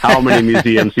how many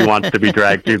museums he wants to be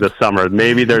dragged through this summer.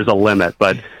 Maybe there's a limit,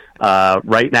 but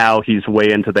right now he's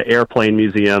way into the airplane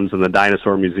museums and the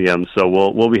dinosaur museums, so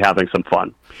we'll be having some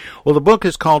fun. Well, the book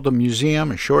is called The Museum,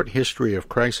 A Short History of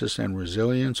Crisis and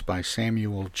Resilience by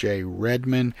Samuel J.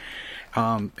 Redman.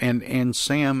 And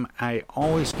Sam, I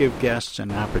always give guests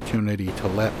an opportunity to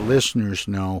let listeners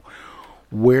know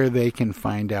where they can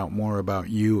find out more about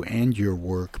you and your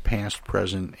work, past,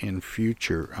 present, and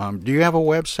future. Do you have a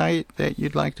website that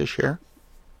you'd like to share?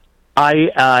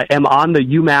 I am on the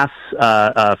UMass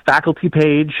faculty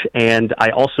page, and I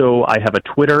have a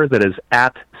Twitter that is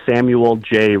at Samuel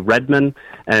J. Redman.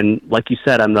 And like you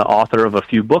said, I'm the author of a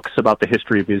few books about the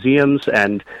history of museums,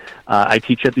 and I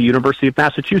teach at the University of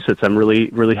Massachusetts. I'm really,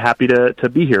 really happy to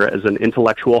be here as an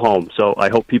intellectual home. So I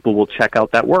hope people will check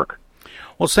out that work.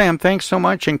 Well, Sam, thanks so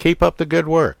much, and keep up the good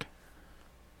work.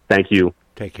 Thank you.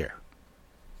 Take care.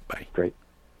 Bye. Great.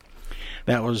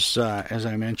 That was, as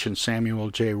I mentioned, Samuel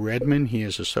J. Redman. He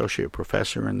is Associate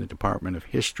Professor in the Department of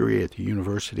History at the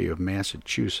University of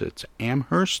Massachusetts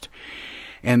Amherst,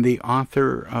 and the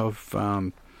author of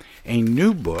a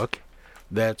new book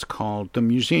that's called The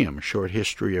Museum, A Short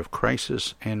History of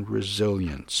Crisis and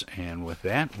Resilience. And with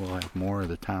that, we'll have more of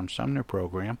the Tom Sumner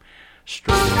program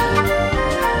straight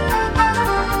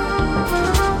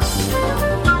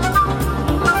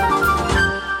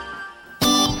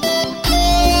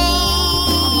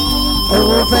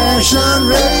Old-fashioned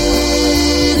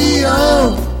radio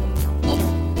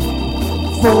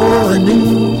for a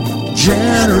new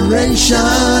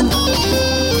generation.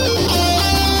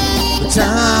 The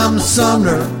Tom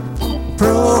Sumner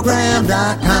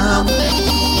Program.com.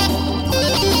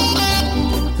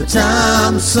 The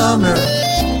Tom Sumner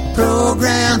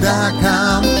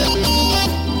Program.com.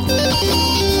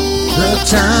 The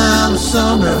Tom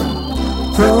Sumner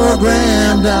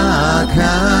Program.com.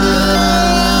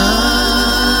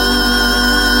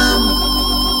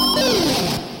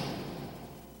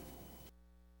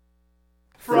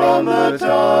 From the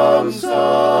Tom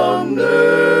Sumner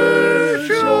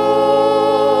Show.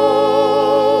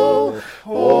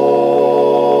 Oh,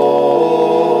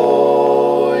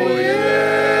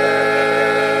 yeah.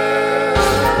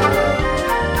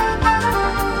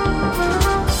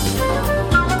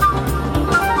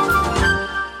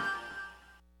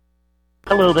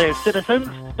 Hello there, citizens.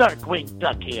 Darkwing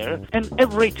Duck here, and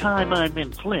every time I'm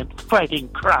in Flint fighting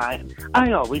crime,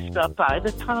 I always stop by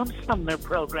the Tom Sumner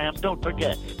program. Don't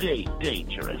forget, stay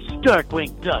dangerous.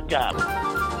 Darkwing Duck out.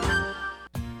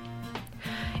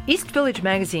 East Village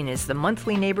Magazine is the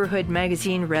monthly neighborhood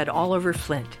magazine read all over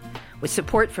Flint. With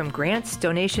support from grants,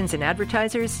 donations, and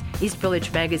advertisers, East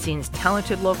Village Magazine's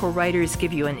talented local writers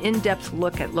give you an in-depth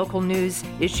look at local news,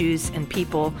 issues, and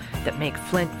people that make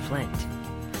Flint, Flint.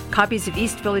 Copies of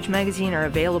East Village Magazine are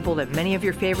available at many of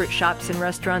your favorite shops and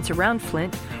restaurants around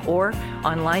Flint or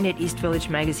online at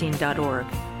eastvillagemagazine.org.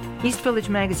 East Village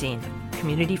Magazine,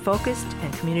 community-focused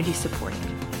and community-supported.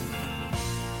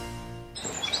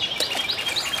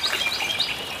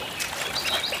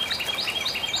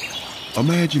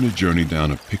 Imagine a journey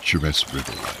down a picturesque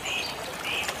riverway.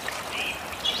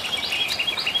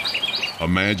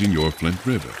 Imagine your Flint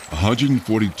River,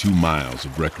 142 miles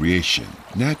of recreation,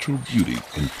 natural beauty,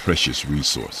 and precious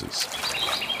resources.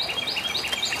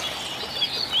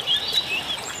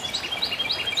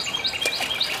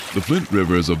 The Flint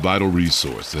River is a vital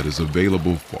resource that is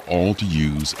available for all to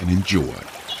use and enjoy.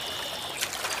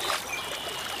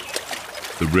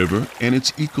 The river and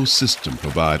its ecosystem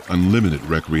provide unlimited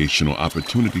recreational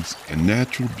opportunities and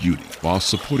natural beauty while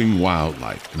supporting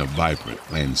wildlife in a vibrant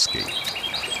landscape.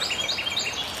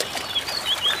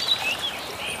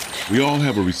 We all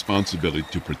have a responsibility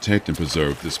to protect and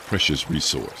preserve this precious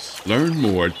resource. Learn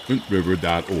more at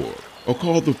flintriver.org or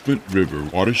call the Flint River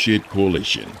Watershed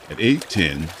Coalition at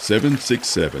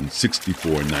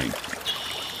 810-767-6490.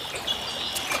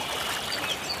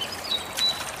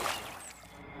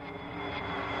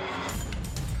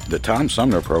 The Tom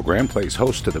Sumner Program plays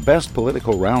host to the best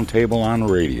political roundtable on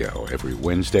radio every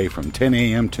Wednesday from 10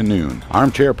 a.m. to noon.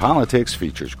 Armchair Politics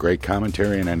features great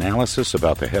commentary and analysis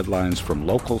about the headlines from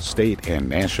local, state, and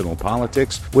national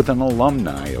politics with an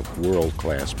alumni of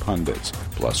world-class pundits,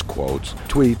 plus quotes,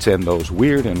 tweets, and those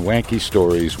weird and wacky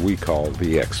stories we call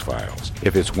the X-Files.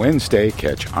 If it's Wednesday,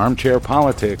 catch Armchair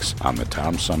Politics on the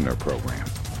Tom Sumner Program.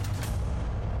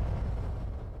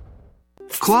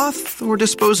 Cloth or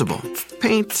disposable?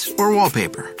 Paint or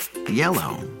wallpaper?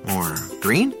 Yellow or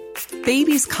green?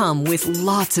 Babies come with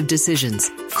lots of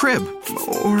decisions. Crib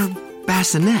or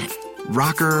bassinet?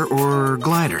 Rocker or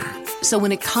glider? So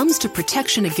when it comes to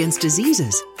protection against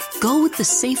diseases, go with the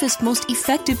safest, most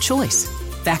effective choice,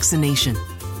 vaccination.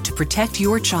 To protect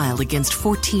your child against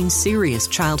 14 serious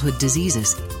childhood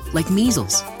diseases like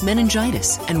measles,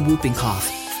 meningitis, and whooping cough.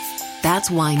 That's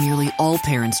why nearly all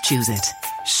parents choose it.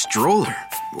 Stroller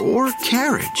or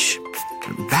carriage,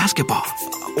 basketball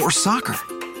or soccer.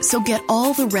 So get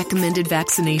all the recommended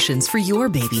vaccinations for your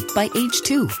baby by age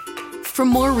 2. For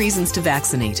more reasons to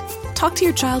vaccinate, talk to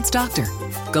your child's doctor.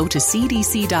 Go to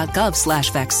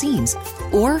cdc.gov/vaccines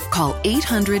or call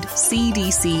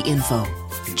 800-CDC-INFO.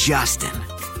 Justin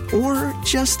or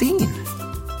Justine.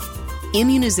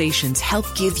 Immunizations help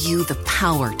give you the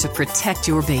power to protect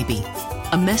your baby.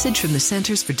 A message from the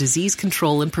Centers for Disease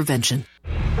Control and Prevention.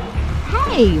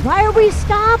 Hey, why are we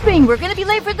stopping? We're going to be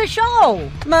late for the show.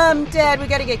 Mom, Dad, we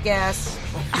got to get gas.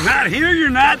 Not here, you're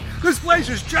not. This place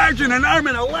is charging an arm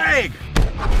and a leg.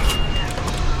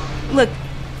 Look,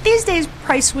 these days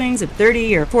price swings of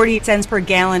 30 or 40 cents per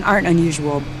gallon aren't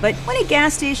unusual, but when a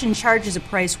gas station charges a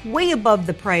price way above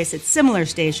the price at similar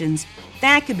stations,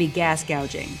 that could be gas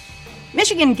gouging.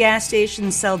 Michigan gas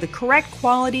stations sell the correct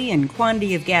quality and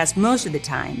quantity of gas most of the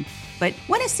time, but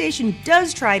when a station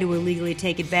does try to illegally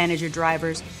take advantage of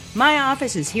drivers, my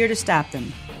office is here to stop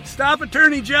them. Stop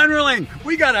Attorney Generaling!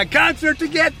 We got a concert to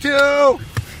get to!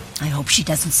 I hope she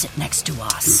doesn't sit next to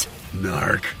us.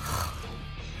 Narc.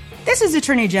 This is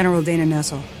Attorney General Dana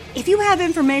Nussel. If you have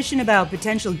information about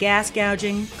potential gas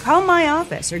gouging, call my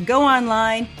office or go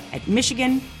online at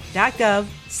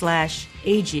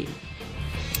michigan.gov/AG.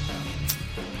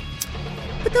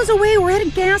 Put those away, we're at a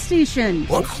gas station.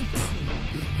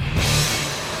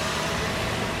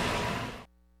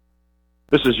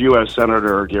 This is U.S.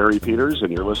 Senator Gary Peters,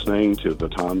 and you're listening to the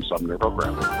Tom Sumner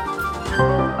Program.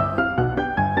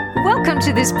 Welcome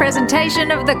to this presentation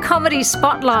of the Comedy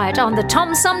Spotlight on the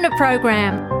Tom Sumner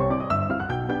Program.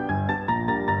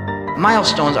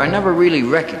 Milestones are never really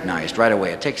recognized right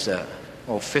away. It takes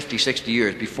 50, 60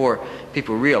 years before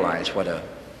people realize what an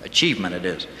achievement it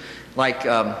is. Like,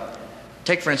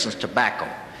 take, for instance, tobacco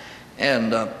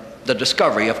and the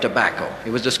discovery of tobacco.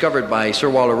 It was discovered by Sir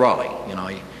Walter Raleigh,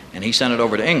 and he sent it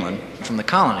over to England from the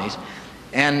colonies.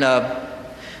 And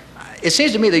it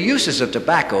seems to me the uses of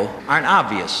tobacco aren't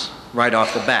obvious right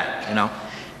off the bat,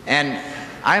 And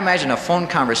I imagine a phone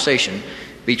conversation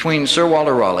between Sir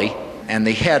Walter Raleigh and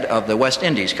the head of the West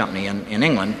Indies Company in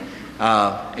England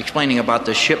explaining about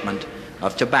the shipment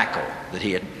of tobacco that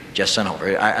he had just sent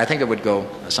over. I think it would go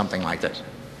something like this.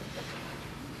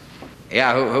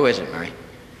 Yeah, who is it, Mary?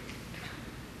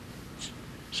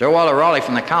 Sir Walter Raleigh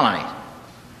from the colonies.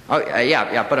 Oh,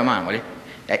 yeah, put him on, will you?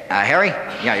 Harry?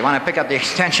 Yeah, you want to pick up the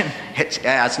extension?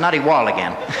 It's Nutty Wall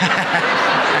again.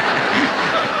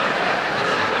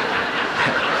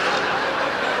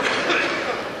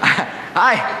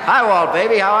 Hi, Walt,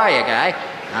 baby. How are you, guy?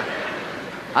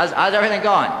 How's everything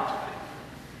going?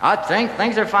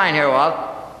 Things are fine here, Walt.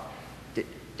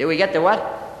 Did we get the what?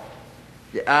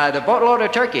 The boatload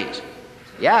of turkeys.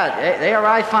 Yeah, they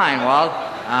arrived fine, Walt.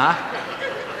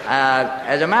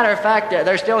 As a matter of fact,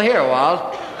 they're still here,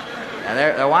 Walt.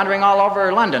 They're wandering all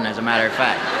over London, as a matter of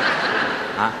fact.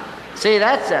 See,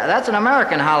 that's an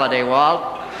American holiday,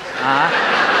 Walt.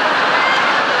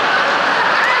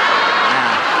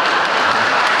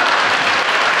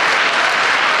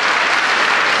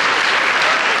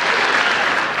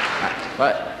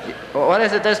 What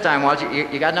is it this time, Walt?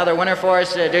 You got another winner for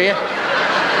us, do you?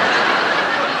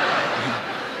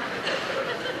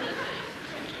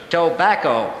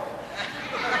 Tobacco.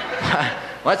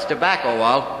 What's tobacco,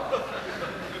 Walt?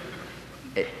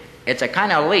 It's a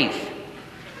kind of leaf.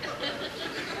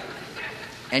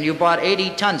 And you bought 80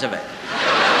 tons of it.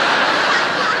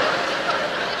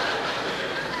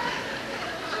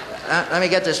 Let me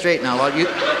get this straight now, Walt. You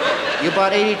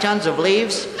bought 80 tons of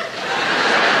leaves?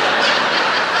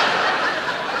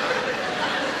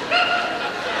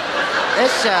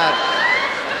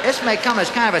 This may come as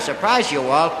kind of a surprise to you,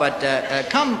 Walt, but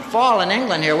come fall in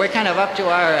England here, we're kind of up to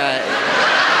our...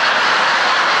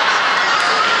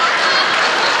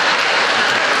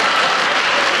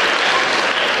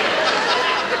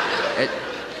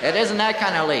 It isn't that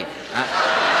kind of leaf.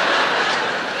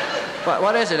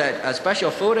 What is it, a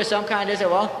special food of some kind, is it,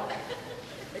 Walt?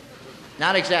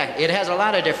 Not exactly. It has a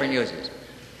lot of different uses.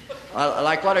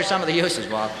 Like what are some of the uses,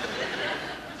 Walt?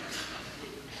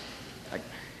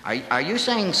 Are you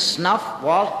saying snuff,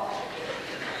 Walt?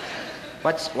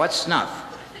 What's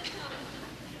snuff?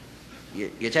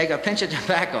 You take a pinch of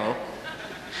tobacco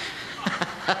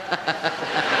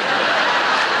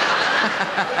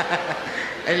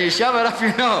and you shove it up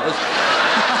your nose.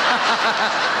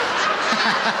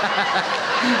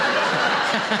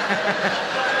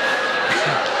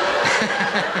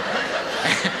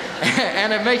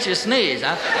 And it makes you sneeze,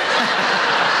 huh?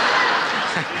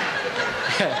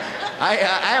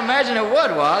 I imagine it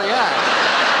would, Walt, yeah.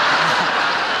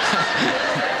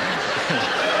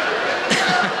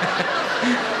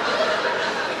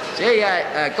 Gee,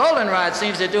 goldenrod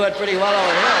seems to do it pretty well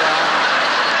over here, Walt.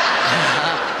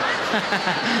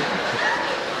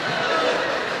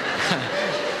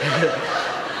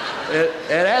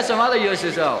 It has some other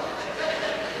uses, though.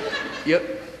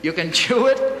 You can chew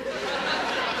it,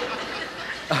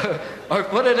 or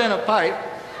put it in a pipe,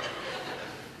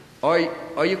 or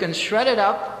you can shred it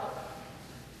up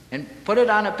and put it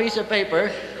on a piece of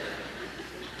paper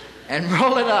and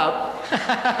roll it up.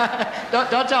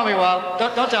 Don't tell me, Walt.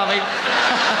 Don't tell me.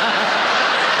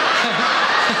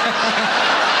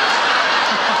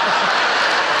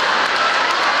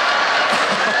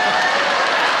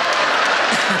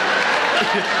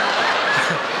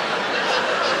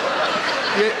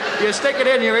 You stick it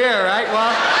in your ear, right,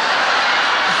 Walt?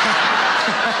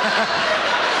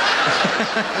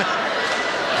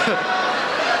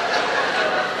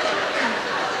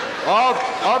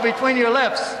 all between your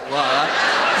lips, Walt.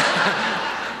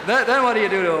 Then what do you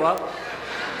do to it, Walt?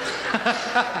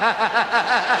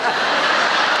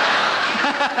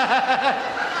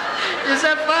 You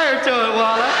set fire to it,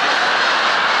 Walt.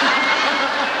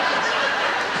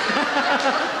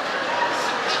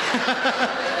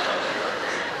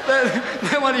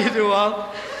 Then what do you do,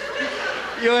 Walt?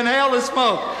 You inhale the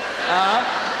smoke.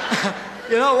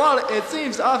 You know, Walt, it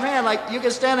seems offhand like you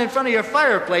could stand in front of your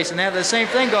fireplace and have the same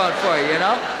thing going for you, you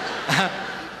know?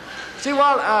 See,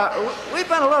 Walt, we've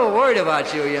been a little worried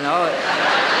about you, you know.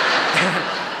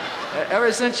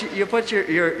 Ever since you put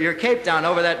your cape down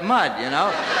over that mud, you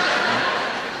know.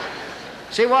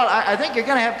 See, Walt, I think you're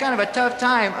going to have kind of a tough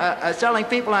time selling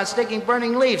people on sticking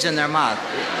burning leaves in their mouth.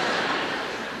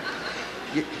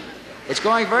 It's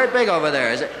going very big over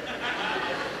there, is it?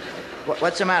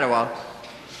 What's the matter, Walt?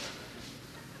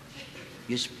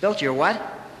 You spilt your what?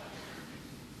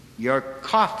 Your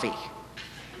coffee.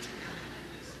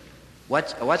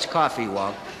 What's coffee,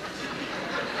 Walt?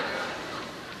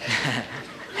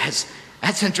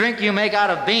 That's a drink you make out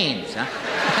of beans, huh?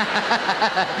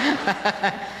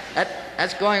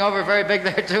 That's going over very big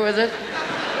there, too, is it?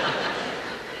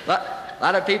 A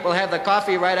lot of people have the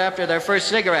coffee right after their first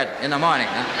cigarette in the morning,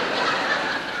 huh?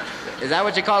 Is that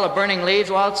what you call the burning leaves,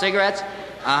 Walt? Cigarettes?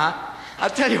 Uh-huh. I'll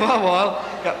tell you what, Walt.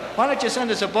 Why don't you send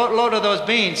us a boatload of those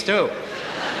beans, too?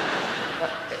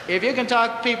 If you can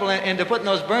talk people into putting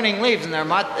those burning leaves in their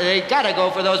mouth, they gotta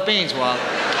go for those beans, Walt.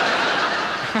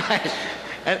 Right.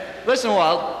 And listen,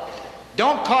 Walt,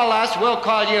 don't call us, we'll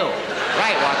call you.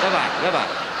 Right, Walt, goodbye, goodbye.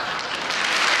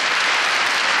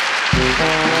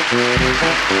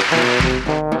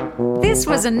 This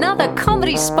was another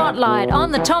comedy spotlight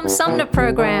on the Tom Sumner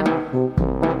Program.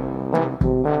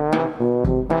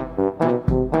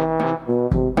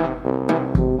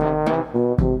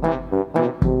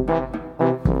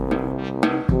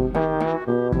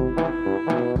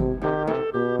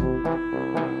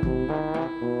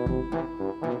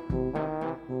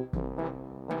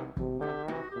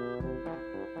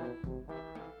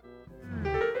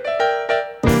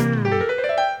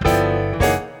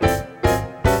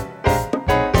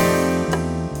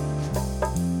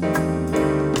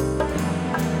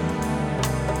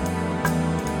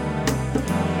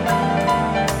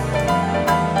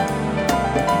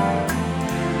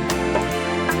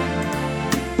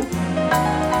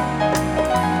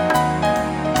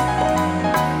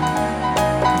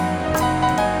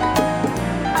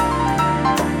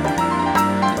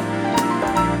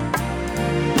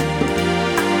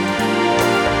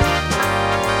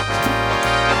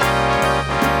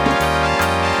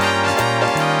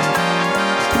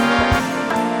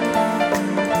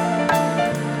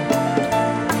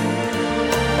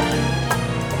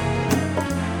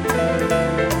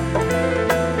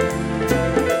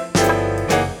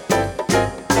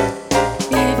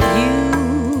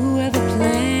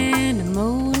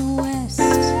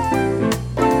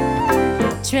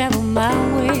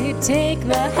 take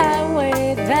the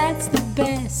highway, that's the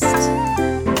best.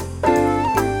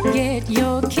 Get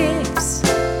your kicks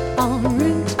on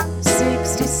Route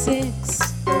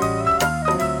 66.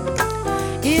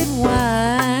 It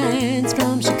winds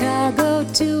from Chicago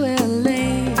to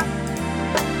LA,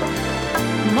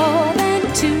 more than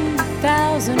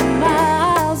 2,000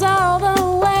 miles all the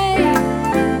way.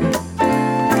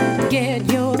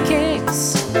 Get your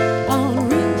kicks on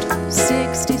Route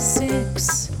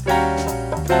 66.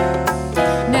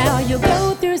 Now you'll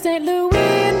go through St. Louis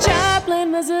and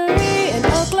Joplin, Missouri, and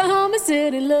Oklahoma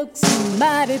City looks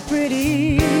mighty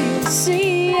pretty. You'll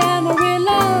see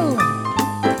Amarillo,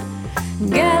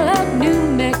 Gallup,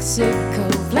 New Mexico,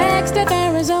 Flagstaff,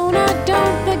 Arizona,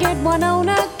 don't forget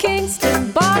Winona,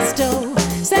 Kingston, Barstow,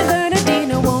 San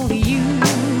Bernardino. Won't you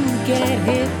get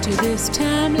hip to this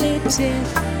timely tip?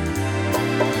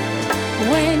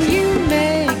 When you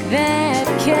make that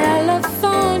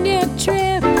California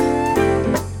trip,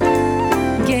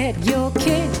 get your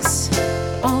kicks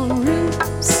on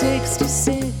Route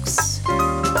 66.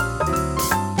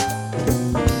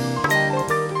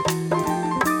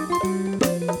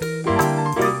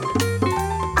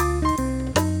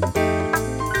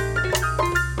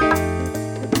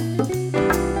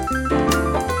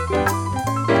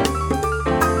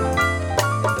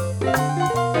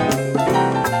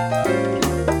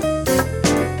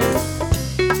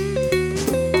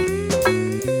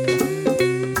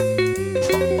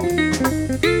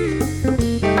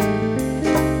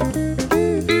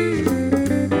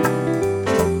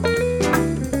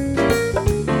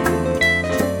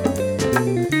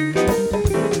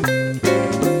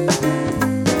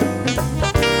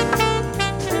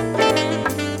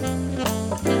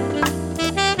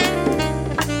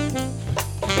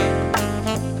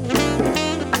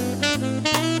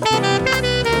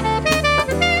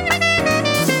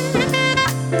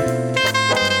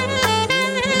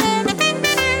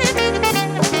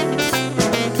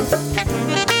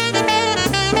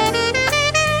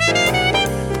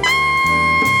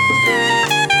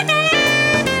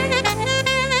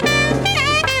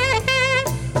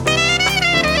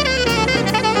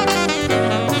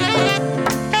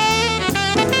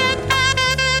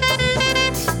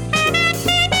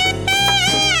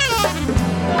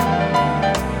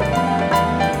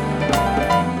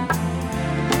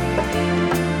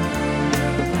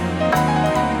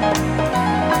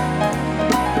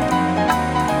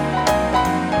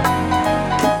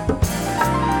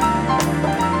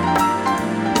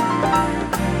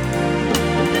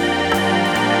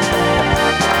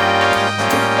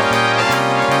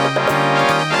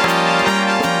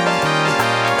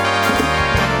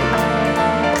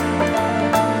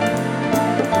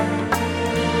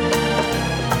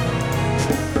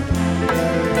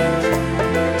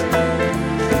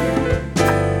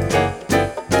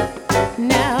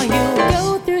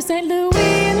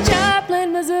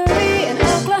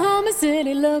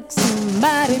 Looks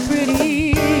mighty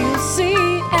pretty. You'll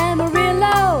see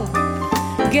Amarillo,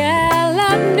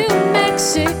 Gallup, New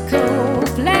Mexico,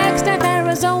 Flagstaff,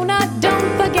 Arizona,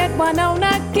 don't forget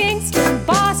Winona, Kingston,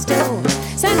 Barstow,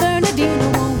 San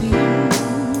Bernardino. Won't you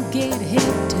get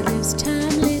hip to this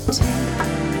timely tip?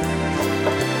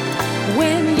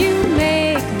 When you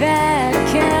make that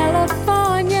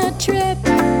California trip,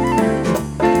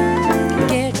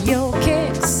 get your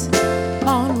kicks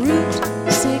on Route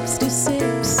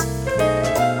 66.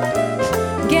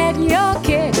 Get your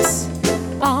kicks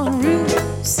on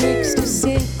Route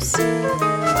 66.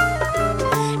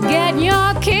 Get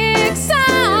your kicks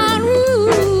on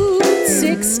Route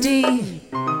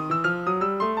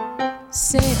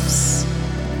 66.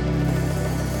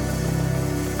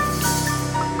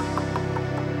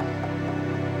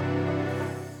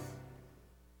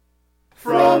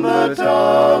 From the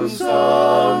Tom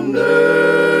Sumner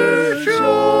Show.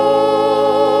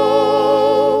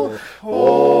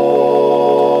 Oh,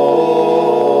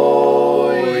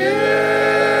 yeah.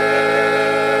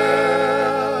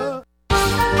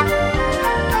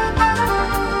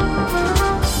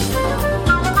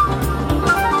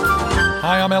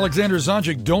 Hi, I'm Alexander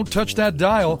Zonjic. Don't touch that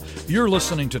dial. You're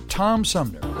listening to Tom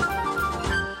Sumner.